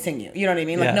one's missing you. You know what I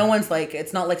mean? Like no one's like,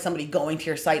 it's not like somebody going to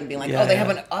your site and being like, they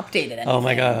haven't updated anything. Oh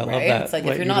my God, I love that. It's like,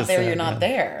 if you're not there, you're not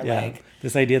there. Yeah. Like,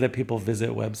 this idea that people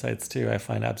visit websites too, I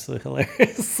find absolutely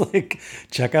hilarious. Like,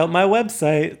 check out my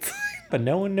website. But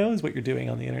no one knows what you're doing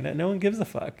on the internet. No one gives a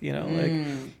fuck, you know,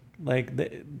 like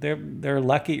they're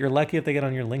lucky. You're lucky if they get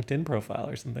on your LinkedIn profile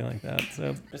or something like that.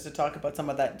 So just to talk about some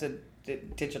of that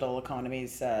digital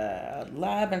economies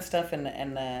lab and stuff,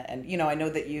 and you know, I know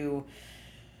that you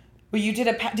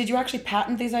did you actually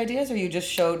patent these ideas, or you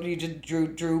just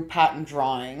drew patent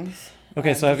drawings?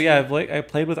 Okay, so I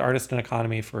played with artist and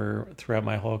economy throughout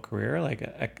my whole career,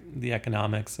 like the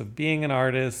economics of being an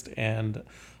artist and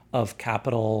of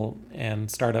capital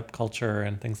and startup culture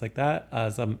and things like that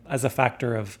as a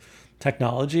factor of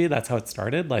technology. That's how it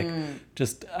started. Like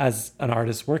just as an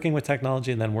artist working with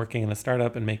technology and then working in a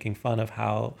startup and making fun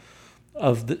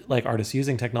of like artists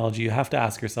using technology, you have to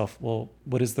ask yourself, well,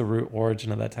 what is the root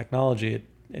origin of that technology?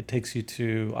 It takes you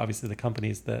to obviously the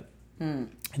companies that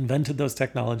invented those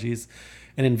technologies.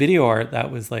 And in video art,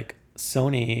 that was like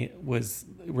Sony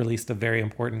released a very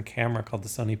important camera called the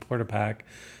Sony Portapak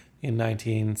in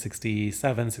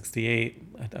 1967, 68.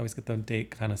 I always get the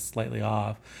date kind of slightly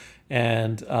off.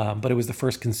 And but it was the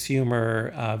first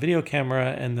consumer video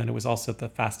camera, and then it was also the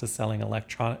fastest selling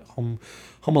home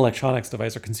electronics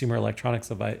device or consumer electronics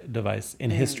device in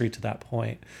history to that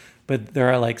point. But there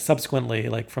are like subsequently,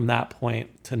 like from that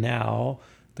point to now,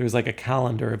 there's like a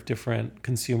calendar of different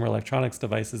consumer electronics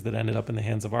devices that ended up in the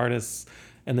hands of artists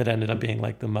and that ended up being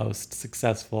like the most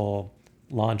successful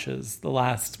launches. The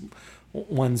last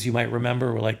ones you might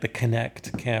remember were like the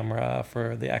Kinect camera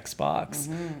for the Xbox,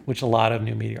 which a lot of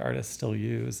new media artists still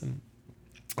use, and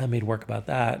I made work about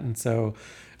that. And so,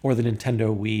 or the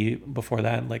Nintendo Wii before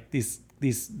that, like these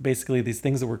basically these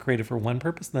things that were created for one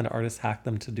purpose, and then artists hacked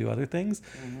them to do other things,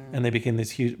 and they became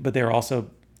this huge. But they were also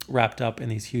wrapped up in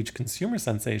these huge consumer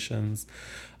sensations,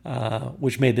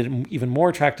 which made it even more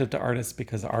attractive to artists,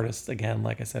 because artists, again,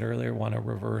 like I said earlier, want to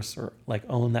reverse or like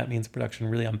own that means of production,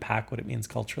 really unpack what it means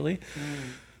culturally.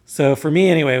 So for me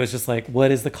anyway, it was just like, what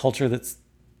is the culture that's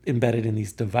embedded in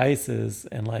these devices,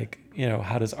 and like, you know,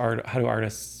 how do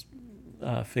artists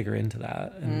figure into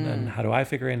that, and how do I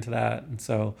figure into that? And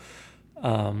so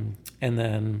and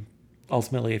then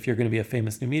ultimately, if you're going to be a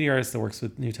famous new media artist that works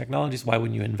with new technologies, why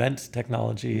wouldn't you invent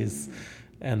technologies?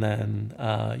 And then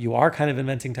you are kind of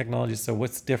inventing technologies. So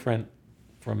what's different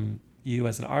from you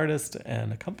as an artist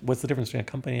and what's the difference between a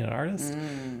company and an artist?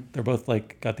 They're both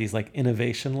like got these like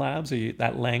innovation labs, or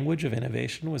that language of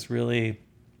innovation was really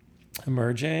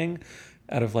emerging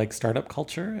out of like startup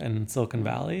culture and Silicon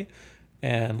Valley,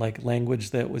 and like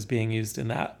language that was being used in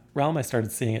that realm. I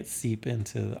started seeing it seep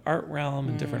into the art realm,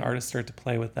 and different artists start to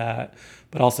play with that,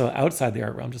 but also outside the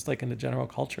art realm, just like into general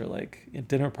culture, like at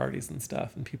dinner parties and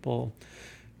stuff, and people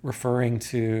referring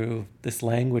to this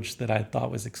language that I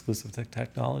thought was exclusive to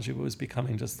technology, but was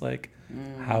becoming just like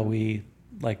how we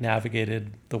like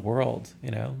navigated the world,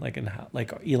 you know, like, and how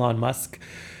like Elon Musk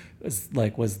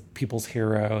was people's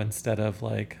hero instead of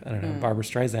like, I don't know, Barbara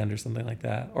Streisand or something like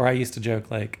that. Or I used to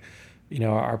joke like, you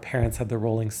know, our parents had the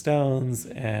Rolling Stones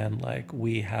and like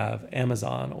we have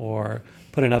Amazon, or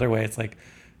put another way, it's like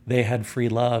they had free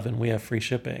love and we have free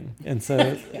shipping. And so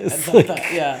it's like,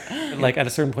 like at a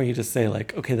certain point you just say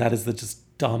like, okay, that is the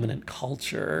just dominant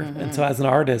culture. And so as an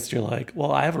artist, you're like,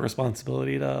 well, I have a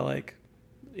responsibility to like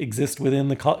exist within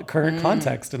the current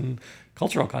context and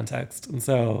cultural context. And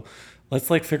so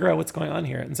let's like figure out what's going on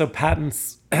here. And so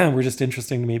patents were just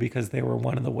interesting to me because they were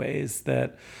one of the ways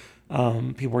that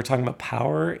people were talking about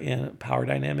power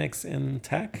dynamics in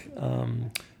tech.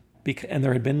 And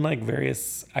there had been like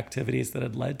various activities that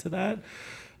had led to that.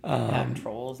 Patent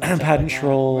trolls.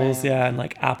 And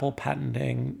like Apple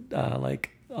patenting, like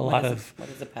what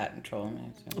is a patent troll?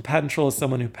 A patent troll is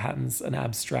someone who patents an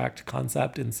abstract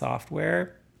concept in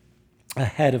software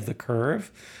ahead of the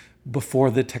curve, before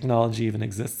the technology even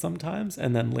exists sometimes,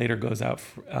 and then later goes out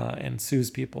and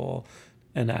sues people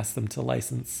and asks them to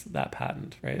license that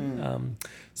patent, right?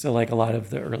 So like a lot of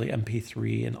the early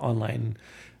MP3 and online,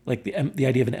 like the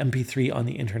idea of an MP3 on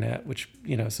the internet, which,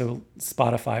 you know, so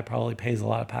Spotify probably pays a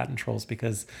lot of patent trolls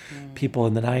because people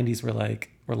in the 90s were like,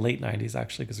 or late 90s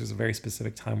actually, because there's a very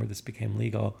specific time where this became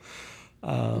legal,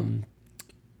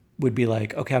 would be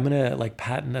like, okay, I'm going to like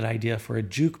patent an idea for a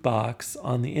jukebox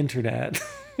on the internet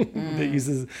that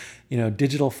uses, you know,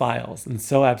 digital files, and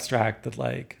so abstract that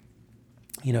like,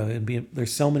 you know,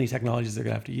 there's so many technologies that are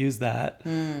going to have to use that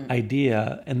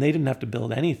idea, and they didn't have to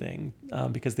build anything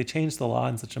because they changed the law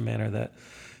in such a manner that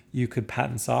you could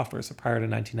patent software. So prior to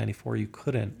 1994, you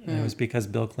couldn't. And it was because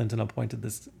Bill Clinton appointed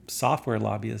this software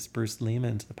lobbyist, Bruce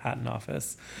Lehman, to the patent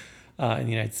office in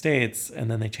the United States.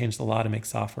 And then they changed the law to make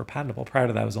software patentable. Prior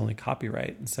to that, it was only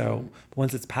copyright. And so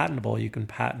once it's patentable, you can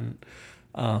patent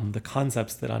the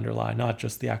concepts that underlie, not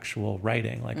just the actual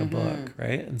writing, like a book,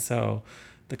 right? And so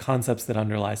the concepts that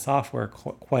underlie software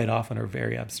quite often are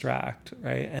very abstract,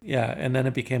 right? And then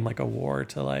it became like a war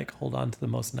to like hold on to the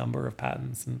most number of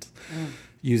patents and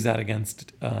use that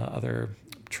against other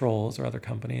trolls or other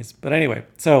companies. But anyway,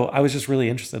 so I was just really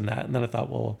interested in that. And then I thought,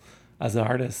 well, as an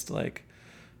artist, like,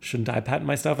 shouldn't I patent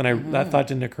my stuff? And that thought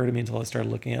didn't occur to me until I started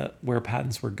looking at where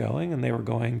patents were going. And they were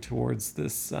going towards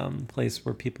this place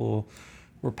where people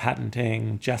were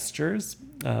patenting gestures,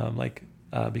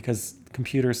 because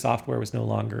computer software was no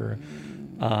longer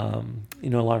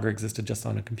existed just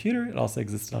on a computer. It also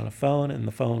existed on a phone, and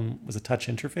the phone was a touch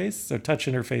interface. So touch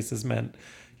interfaces meant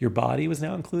your body was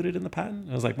now included in the patent.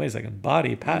 I was like, wait a second,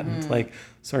 body patent? Like,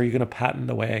 so are you going to patent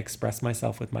the way I express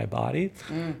myself with my body?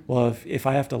 Well, if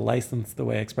I have to license the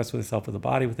way I express myself with a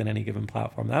body within any given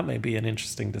platform, that may be an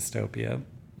interesting dystopia.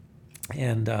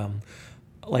 And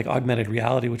like augmented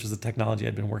reality, which is a technology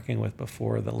I'd been working with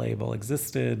before the label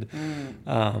existed,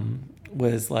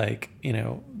 was like,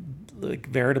 like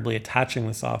veritably attaching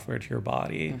the software to your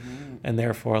body. And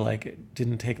therefore, like, it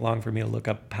didn't take long for me to look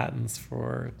up patents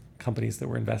for companies that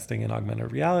were investing in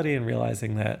augmented reality and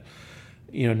realizing that,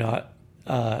 not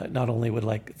only would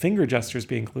like finger gestures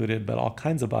be included, but all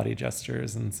kinds of body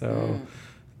gestures. And so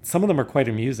some of them are quite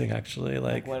amusing, actually.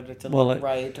 Like what, to look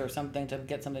right or something, to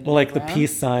get something to like around? The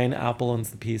peace sign, Apple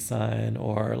owns the peace sign,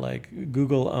 or like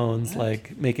Google owns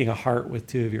like making a heart with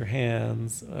two of your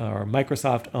hands, or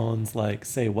Microsoft owns like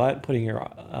say what, putting your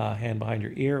hand behind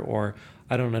your ear, or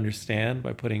I don't understand,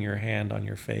 by putting your hand on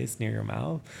your face near your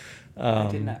mouth. I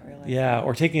did not realize. Yeah,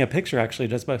 or taking a picture actually,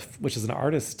 which is an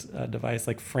artist device,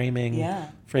 like framing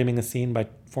a scene by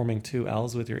forming two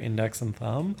L's with your index and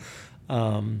thumb.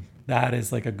 That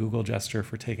is like a Google gesture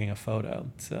for taking a photo.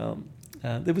 So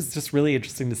it was just really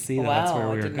interesting to see that that's where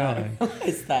we were going. Not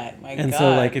realize that. My and God.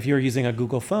 So like if you're using a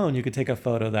Google phone, you could take a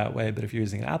photo that way, but if you're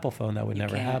using an Apple phone, that would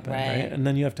never happen, right? And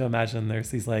then you have to imagine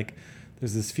there's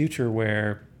this future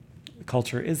where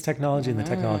culture is technology and the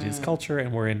technology is culture,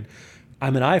 and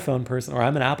I'm an iPhone person, or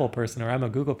I'm an Apple person, or I'm a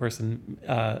Google person,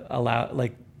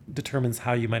 determines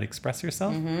how you might express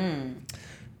yourself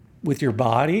with your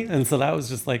body. And so that was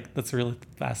just like, that's a really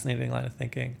fascinating line of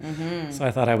thinking. So I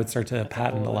thought I would start to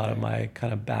patent a lot of my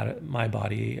kind of my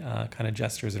body kind of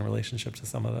gestures in relationship to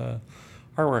some of the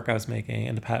artwork I was making,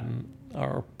 and to patent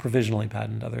or provisionally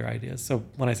patent other ideas. So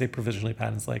when I say provisionally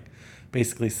patent, it's like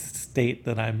basically state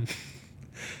that I'm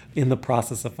in the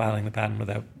process of filing the patent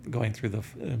without going through the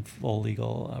full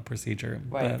legal procedure.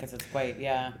 Right, because it's quite,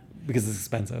 because it's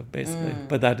expensive, basically.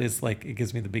 But that is like, it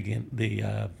gives me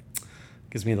the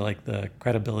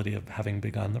credibility of having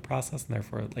begun the process, and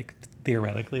therefore, like,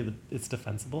 theoretically, it's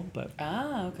defensible. But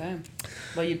okay.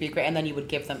 Well, you'd be great, and then you would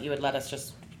let us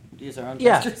just use our own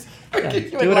gestures. Do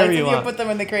whatever you want. You put them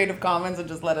in the Creative Commons and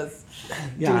just let us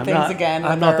do I'm things not, again.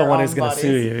 I'm not the one who's going to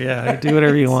sue you. Yeah, do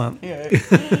whatever you want.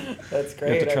 That's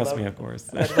great. You have to trust me, of course.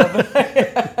 I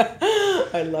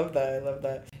love that. I love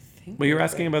that. Well, you were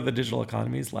asking about the Digital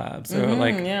Economies Lab. So,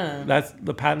 that's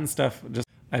the patent stuff. Just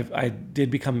I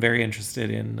did become very interested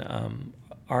in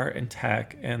art and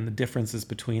tech and the differences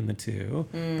between the two.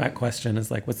 That question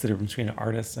is like, what's the difference between an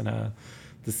artist and the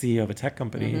CEO of a tech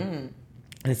company?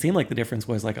 And it seemed like the difference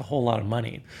was like a whole lot of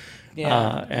money.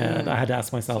 And I had to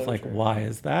ask myself, why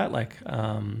is that?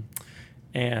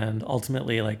 And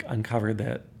ultimately, uncovered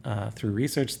that through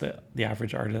research that the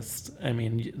average artist,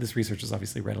 this research is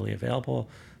obviously readily available.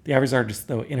 The average artist,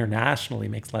 though, internationally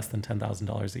makes less than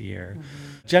 $10,000 a year.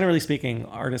 Generally speaking,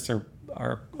 artists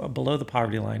are below the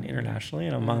poverty line internationally,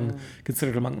 and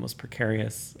considered among the most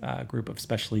precarious group of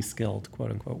specially skilled,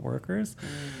 quote unquote, workers.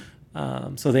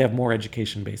 So they have more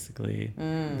education, basically,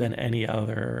 than any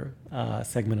other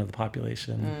segment of the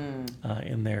population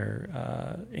in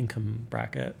their income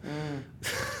bracket,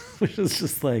 which is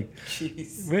just like,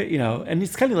 and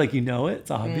it's kind of like,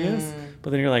 it's obvious, but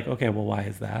then you're like, okay, well, why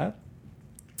is that?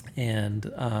 And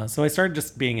so I started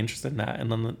just being interested in that, and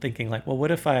then thinking like, well,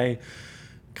 what if I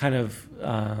kind of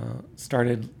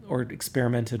started or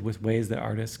experimented with ways that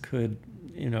artists could,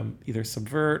 either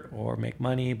subvert or make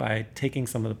money by taking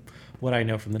some of what I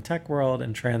know from the tech world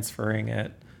and transferring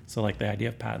it. So like the idea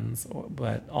of patents,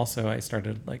 but also I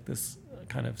started like this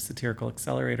kind of satirical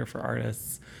accelerator for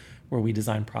artists where we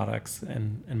design products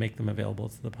and make them available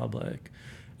to the public.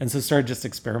 And so started just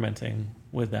experimenting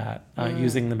with that,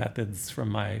 using the methods from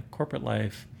my corporate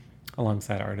life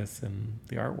alongside artists in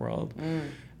the art world.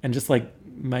 And just like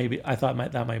maybe I thought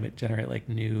that might generate like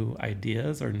new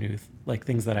ideas or new like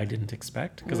things that I didn't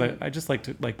expect, because I just like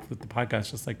to, like with the podcast,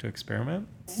 just like to experiment.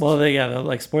 Well, the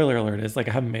like spoiler alert is like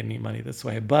I haven't made any money this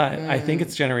way, but I think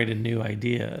it's generated new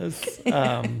ideas,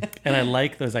 and I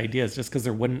like those ideas just because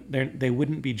they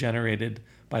wouldn't be generated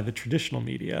by the traditional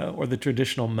media or the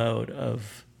traditional mode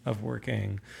of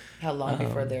working. How long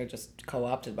before they're just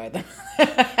co-opted by them?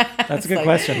 That's a good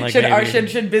question. Like,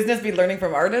 should business be learning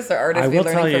from artists, or artists be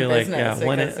learning from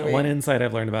business? One insight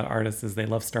I've learned about artists is they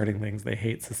love starting things, they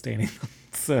hate sustaining them.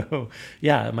 So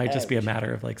yeah, it might just be a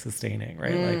matter of like sustaining,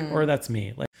 right? Like, or that's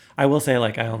me. Like, I will say,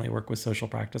 like, I only work with social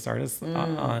practice artists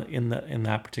in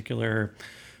that particular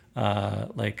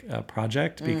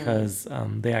project, because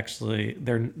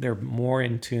they're more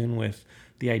in tune with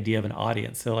the idea of an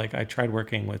audience. So like I tried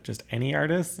working with just any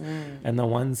artists, and the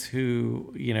ones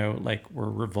who, like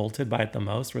were revolted by it the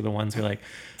most were the ones who like,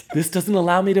 this doesn't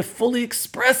allow me to fully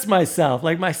express myself.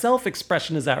 Like my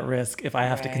self-expression is at risk if I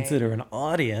have to consider an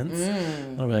audience.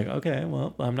 I'll be like, okay,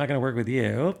 well, I'm not going to work with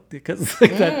you, because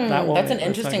like that won't. That's an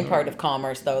interesting part of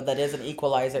commerce, though. That is an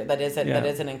equalizer. That is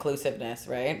an inclusiveness,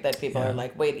 right? That people are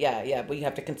like, wait, but you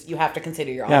have to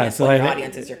consider your audience. So your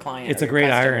audience is your client. It's a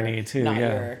great irony too.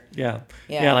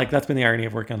 Yeah. Like that's been the irony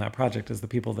of working on that project, is the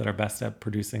people that are best at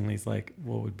producing these like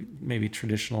what would be maybe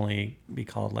traditionally be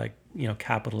called like,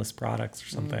 capitalist products or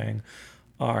something,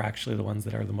 are actually the ones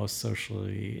that are the most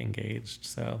socially engaged.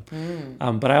 So,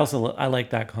 but I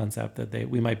like that concept that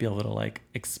we might be able to like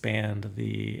expand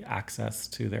the access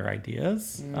to their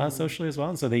ideas socially as well.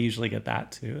 And so they usually get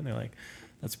that too. And they're like,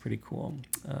 that's pretty cool.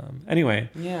 Anyway.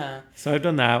 Yeah. So I've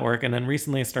done that work. And then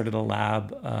recently I started a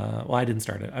lab. Well, I didn't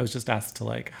start it. I was just asked to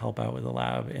like help out with a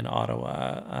lab in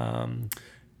Ottawa,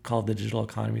 called the Digital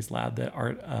Economies Lab that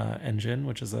Art Engine,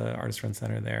 which is an artist-run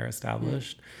center there,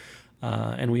 established.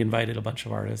 And we invited a bunch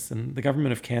of artists. And the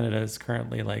government of Canada is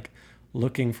currently like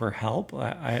looking for help.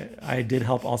 I did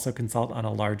help also consult on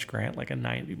a large grant, like a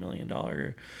 $90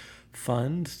 million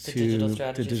fund the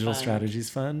Digital Strategies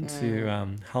Fund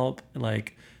to help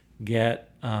like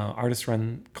get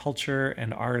artist-run culture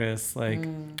and artists like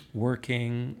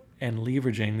working and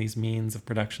leveraging these means of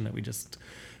production that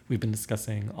we've been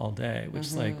discussing all day, which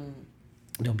is like,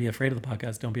 don't be afraid of the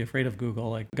podcast, don't be afraid of Google.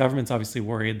 Like, government's obviously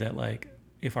worried that like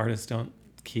if artists don't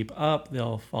keep up,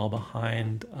 they'll fall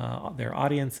behind their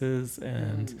audiences,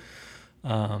 and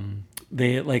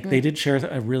they did share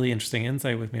a really interesting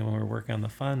insight with me when we were working on the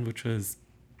fund, which was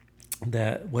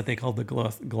that what they called the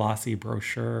glossy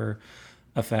brochure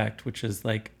effect, which is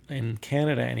like in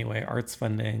Canada anyway, arts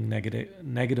funding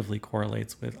negatively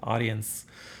correlates with audience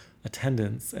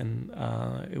attendance, and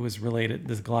it was related.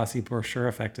 This glossy brochure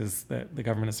effect is that the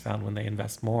government has found when they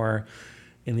invest more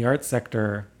in the arts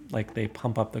sector, like they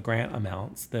pump up the grant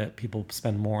amounts, that people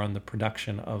spend more on the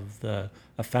production of the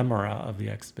ephemera of the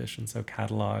exhibition. So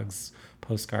catalogs,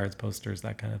 postcards, posters,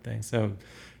 that kind of thing. So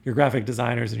your graphic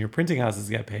designers and your printing houses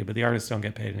get paid, but the artists don't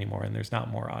get paid anymore, and there's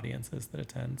not more audiences that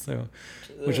attend. So,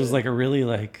 which was like a really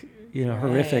like,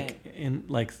 horrific in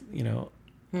like,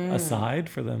 aside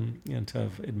for them to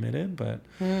have admitted, but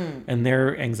and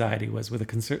their anxiety was with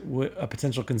a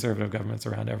potential conservative governments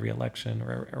around every election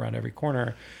or around every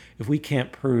corner, if we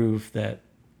can't prove that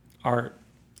art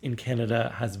in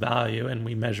Canada has value, and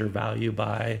we measure value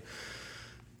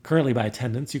currently by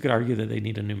attendance, you could argue that they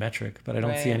need a new metric, but I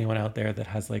don't see anyone out there that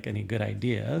has like any good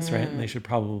ideas, right? And they should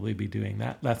probably be doing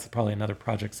that. That's probably another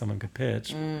project someone could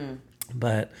pitch.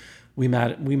 But we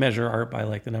measure art by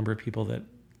like the number of people that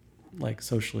like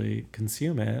socially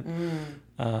consume it.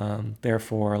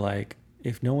 Therefore, like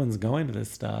if no one's going to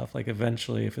this stuff, like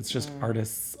eventually if it's just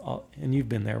artists, and you've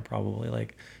been there probably,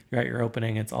 like you're at your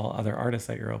opening, it's all other artists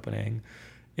at your opening,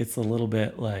 it's a little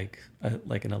bit like an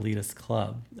elitist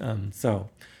club. So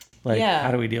like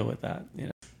how do we deal with that?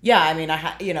 Yeah, I mean,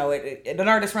 at an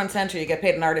artist-run center, you get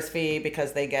paid an artist fee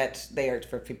because they are,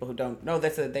 for people who don't know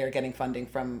this, they are getting funding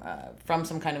from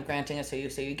some kind of granting. So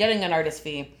you're getting an artist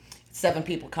fee. 7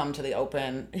 people come to the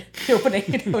opening.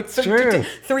 True.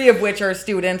 3 of which are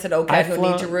students at OCAD who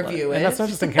need to review it. And that's not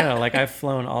just in Canada. Like I've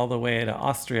flown all the way to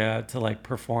Austria to like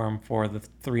perform for the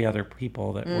 3 other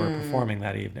people that were performing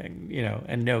that evening,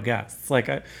 and no guests. Like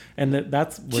that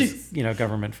was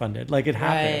government funded. Like it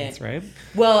happens, right?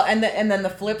 Well, and then the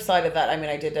flip side of that. I mean,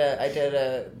 I did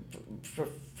a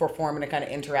perform in a kind of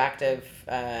interactive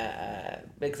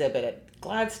exhibit at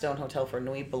Gladstone Hotel for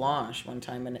Nuit Blanche one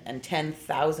time, and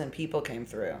 10,000 people came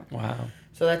through. Wow.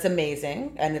 So that's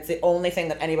amazing. And it's the only thing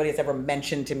that anybody has ever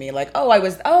mentioned to me, like,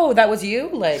 that was you?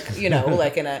 Like,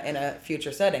 like in a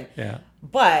future setting. Yeah.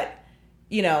 But,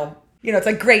 You know, it's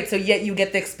like great. So yet you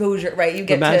get the exposure, right? You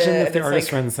get Imagine to, if the it's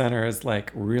Artist like, Run Centers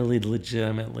like really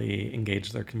legitimately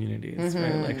engage their communities,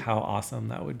 right? Like how awesome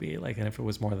that would be. Like, and if it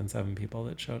was more than 7 people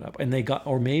that showed up, and they got,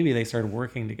 or maybe they started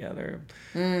working together,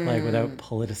 like without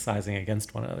politicizing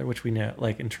against one another, which we know,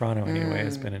 like in Toronto anyway,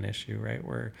 has been an issue, right?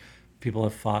 Where people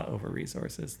have fought over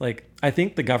resources. Like, I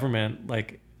think the government,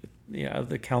 like, yeah,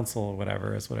 the council,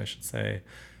 whatever is what I should say,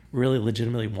 really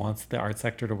legitimately wants the art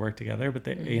sector to work together, but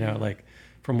they, you know, like,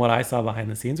 from what I saw behind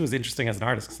the scenes, it was interesting as an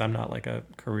artist because I'm not like a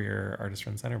career Artist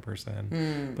Run Center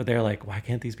person. But they're like, why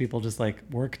can't these people just like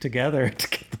work together to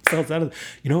get themselves out of?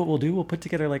 You know what we'll do? We'll put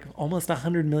together like almost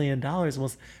 $100 million,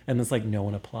 and it's like no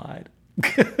one applied.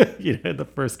 You know, in the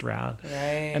first round.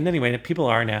 right. And anyway, people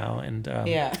are now, and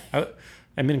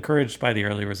I'm encouraged by the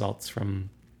early results from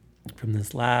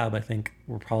this lab. I think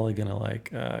we're probably gonna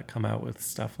like come out with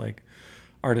stuff like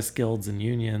artist guilds and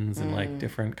unions and like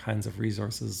different kinds of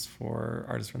resources for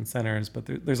artist run centers, but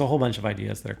there's a whole bunch of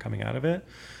ideas that are coming out of it.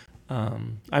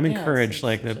 I'm encouraged,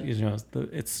 like that, you know,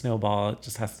 it's snowball. It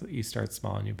just has to, you start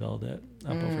small and you build it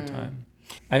up over time.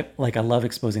 I love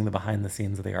exposing the behind the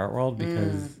scenes of the art world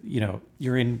because, you know,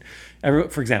 you're in,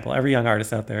 for example, every young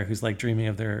artist out there who's like dreaming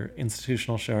of their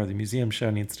institutional show or the museum show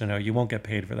needs to know you won't get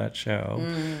paid for that show.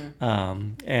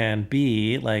 And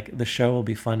B, like the show will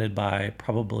be funded by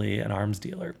probably an arms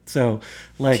dealer. So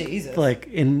like, Jesus. like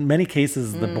in many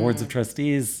cases, the boards of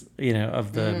trustees, you know,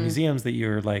 of the museums that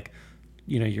you're like,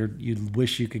 you know, you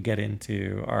wish you could get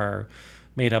into are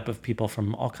made up of people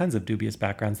from all kinds of dubious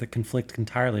backgrounds that conflict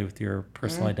entirely with your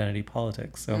personal identity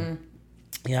politics. So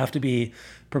you have to be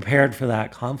prepared for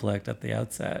that conflict at the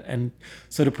outset. And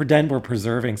so to pretend we're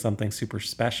preserving something super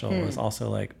special is also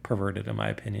like perverted in my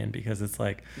opinion, because it's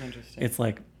like,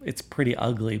 it's pretty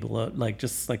ugly below, like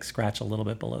just like scratch a little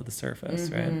bit below the surface,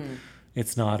 right?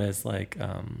 It's not as like,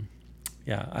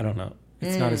 I don't know.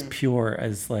 It's not as pure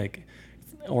as like,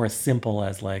 or as simple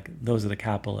as like, those are the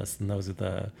capitalists and those are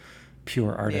the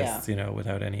pure artists, you know,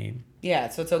 without any. Yeah,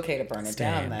 so it's okay to burn it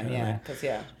down then, because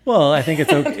Well, I think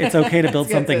it's okay to build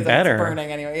something better. It's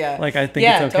burning anyway, yeah. Like I think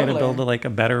it's okay to build like a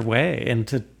better way, and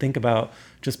to think about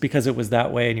just because it was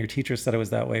that way and your teacher said it was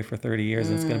that way for 30 years,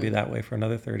 and it's going to be that way for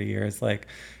another 30 years, like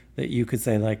that you could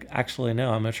say like, actually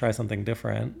no, I'm going to try something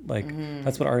different. Like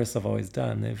that's what artists have always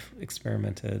done. They've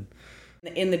experimented.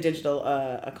 In the digital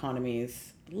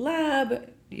economies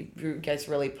lab, you guys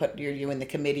really put you in the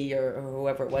committee or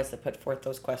whoever it was that put forth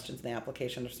those questions in the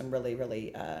application. There's some really,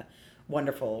 really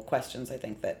wonderful questions, I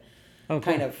think, that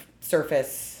kind of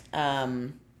surface,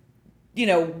 you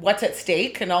know, what's at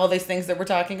stake and all of these things that we're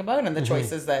talking about and the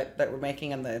choices that we're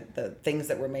making and the things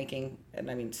that we're making,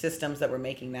 and I mean systems that we're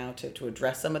making now to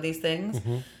address some of these things.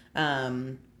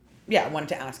 I wanted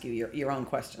to ask you your own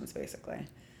questions, basically.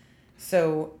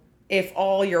 So if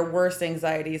all your worst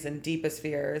anxieties and deepest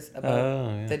fears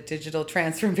about the digital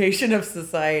transformation of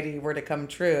society were to come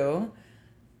true,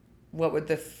 what would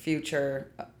the future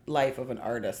life of an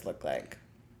artist look like?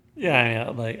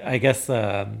 Yeah, like I guess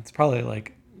it's probably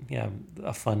like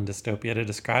a fun dystopia to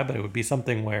describe, but it would be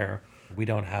something where we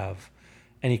don't have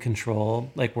any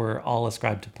control. Like we're all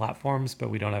ascribed to platforms, but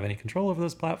we don't have any control over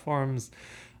those platforms.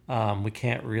 We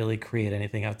can't really create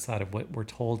anything outside of what we're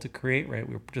told to create, right?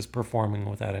 We're just performing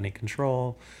without any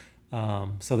control.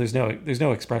 So there's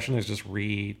no expression. There's just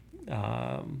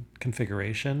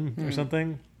configuration or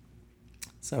something.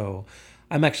 So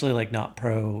I'm actually like not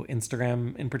pro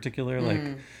Instagram in particular, like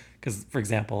because for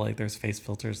example, like there's face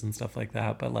filters and stuff like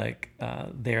that, but like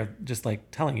they're just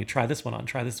like telling you try this one on.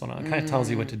 Kind of tells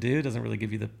you what to do. Doesn't really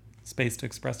give you the space to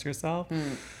express yourself.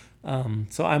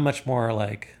 So I'm much more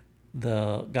like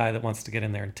the guy that wants to get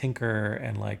in there and tinker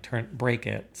and like break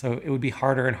it. So it would be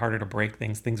harder and harder to break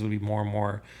things. Things would be more and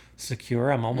more secure.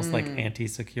 I'm almost like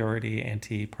anti-security,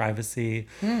 anti-privacy,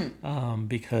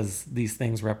 because these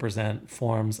things represent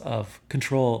forms of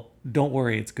control. Don't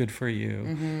worry, it's good for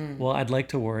you. Well, I'd like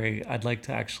to worry. I'd like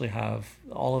to actually have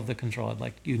all of the control. I'd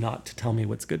like you not to tell me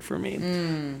what's good for me.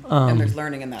 And there's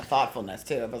learning in that thoughtfulness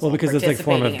too. Well, because it's like a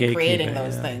form of gatekeeping. Creating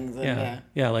those things. And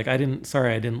like I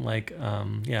didn't like,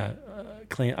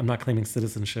 I'm not claiming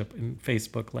citizenship in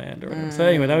Facebook land or whatever. So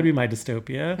anyway, that would be my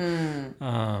dystopia.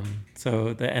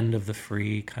 So the end of the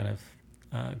free kind of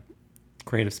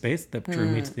creative space that drew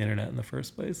me to the internet in the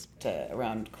first place.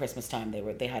 Around Christmas time,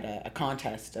 they had a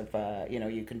contest of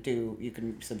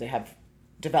so they have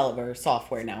developer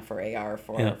software now for AR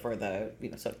for the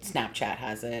so Snapchat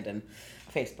has it and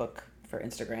Facebook for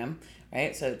Instagram,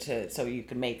 right? So you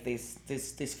can make these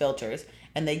filters,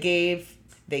 and they gave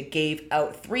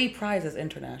out 3 prizes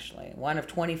internationally. One of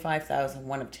 $25,000,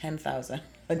 one of $10,000.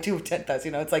 and 2 of 10,000.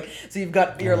 You know, it's like, so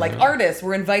you're like artists.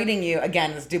 We're inviting you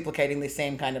again. It's duplicating the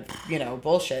same kind of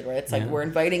bullshit, right? It's like we're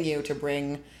inviting you to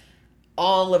bring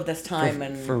all of this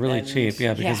time for really cheap,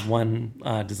 because one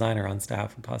designer on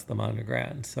staff would cost them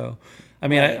 $100,000. So, I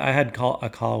mean, right. I had a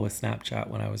call with Snapchat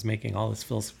when I was making all this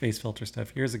face filter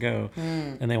stuff years ago,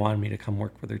 and they wanted me to come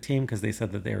work for their team because they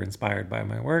said that they were inspired by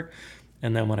my work.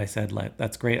 And then when I said, like,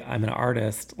 that's great, I'm an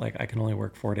artist, like, I can only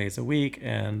work 4 days a week,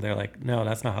 and they're like, no,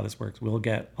 that's not how this works. We'll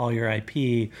get all your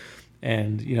IP,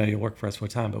 and you'll work for us full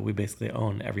time, but we basically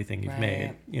own everything you've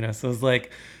made. So it's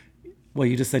like, well,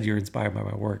 you just said you're inspired by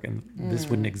my work, and this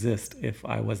wouldn't exist if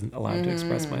I wasn't allowed to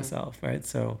express myself, right?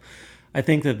 So I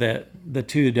think that the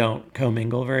two don't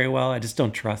commingle very well. I just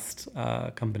don't trust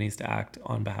companies to act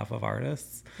on behalf of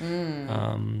artists.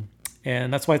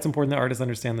 And that's why it's important that artists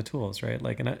understand the tools, right?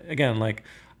 Like, and again, like,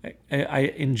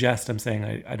 I in jest, I'm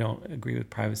saying I don't agree with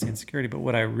privacy and security, but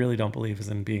what I really don't believe is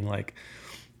in being like,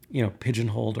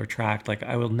 pigeonholed or tracked. Like,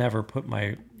 I will never put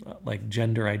my like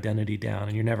gender identity down,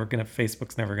 and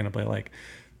Facebook's never gonna be like,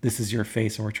 this is your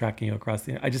face and we're tracking you across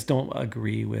the. I just don't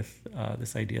agree with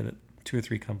this idea that 2 or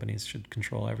 3 companies should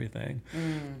control everything.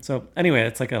 So anyway,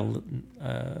 it's like a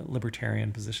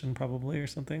libertarian position probably or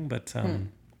something, but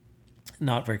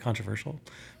not very controversial.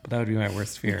 But that would be my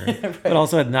worst fear. Right. But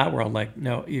also in that world, like,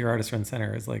 no, your artist front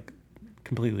center is like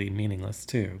completely meaningless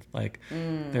too. Like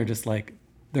they're just like,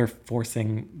 they're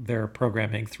forcing their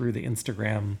programming through the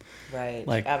Instagram, right?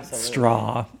 Like absolutely.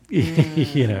 Straw,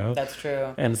 That's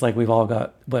true. And it's like we've all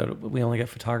got, but we only get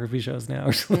photography shows now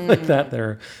or something like that.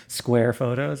 They're square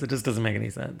photos. It just doesn't make any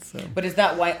sense. So. But is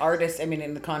that why artists? I mean,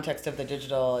 in the context of the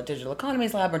digital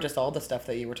economies lab, or just all the stuff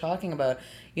that you were talking about,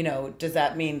 does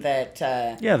that mean that?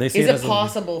 They see is it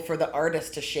possible for the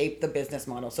artist to shape the business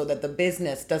model so that the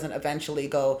business doesn't eventually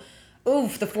go,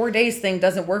 oof, the 4 days thing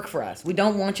doesn't work for us. We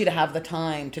don't want you to have the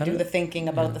time to do the thinking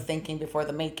about the thinking before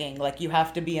the making. Like, you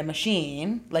have to be a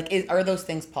machine. Like, are those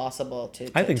things possible to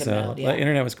I think to so. meld? Yeah. The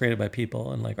internet was created by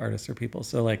people, and like artists are people.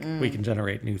 So like we can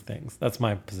generate new things. That's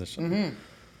my position.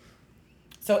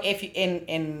 So if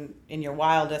in your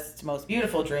wildest, most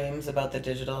beautiful dreams about the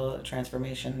digital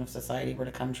transformation of society were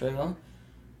to come true,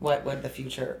 what would the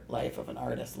future life of an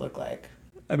artist look like?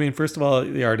 I mean, first of all,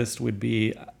 the artist would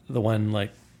be the one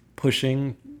like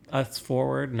pushing us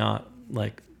forward, not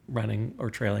like running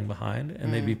or trailing behind.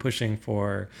 And they'd be pushing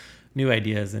for new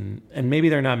ideas, and maybe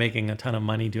they're not making a ton of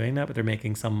money doing that, but they're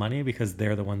making some money because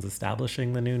they're the ones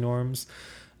establishing the new norms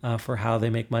for how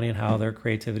they make money and how their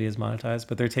creativity is monetized.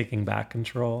 But they're taking back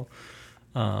control.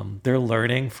 They're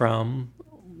learning from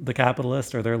the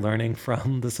capitalist, or they're learning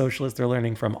from the socialist. They're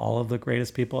learning from all of the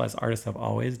greatest people, as artists have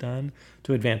always done,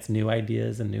 to advance new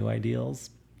ideas and new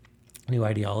ideals, new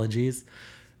ideologies.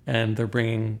 And they're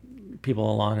bringing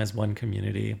people along as one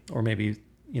community, or maybe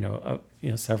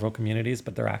several communities,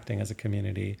 but they're acting as a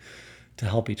community to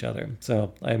help each other.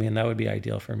 So I mean, that would be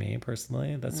ideal for me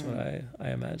personally. That's what I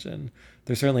imagine.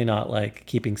 They're certainly not like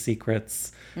keeping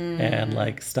secrets and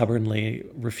like stubbornly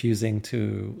refusing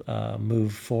to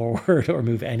move forward or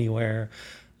move anywhere.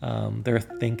 They're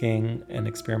thinking and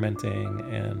experimenting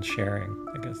and sharing,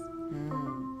 I guess.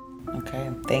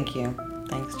 Okay, thank you.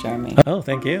 Thanks, Jeremy. Oh,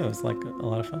 thank you. It was like a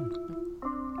lot of fun.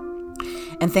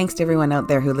 And thanks to everyone out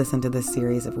there who listened to this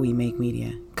series of We Make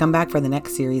Media. Come back for the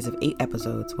next series of 8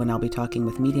 episodes when I'll be talking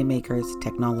with media makers,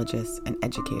 technologists, and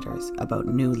educators about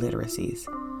new literacies.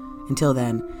 Until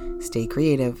then, stay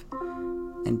creative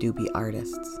and do be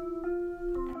artists.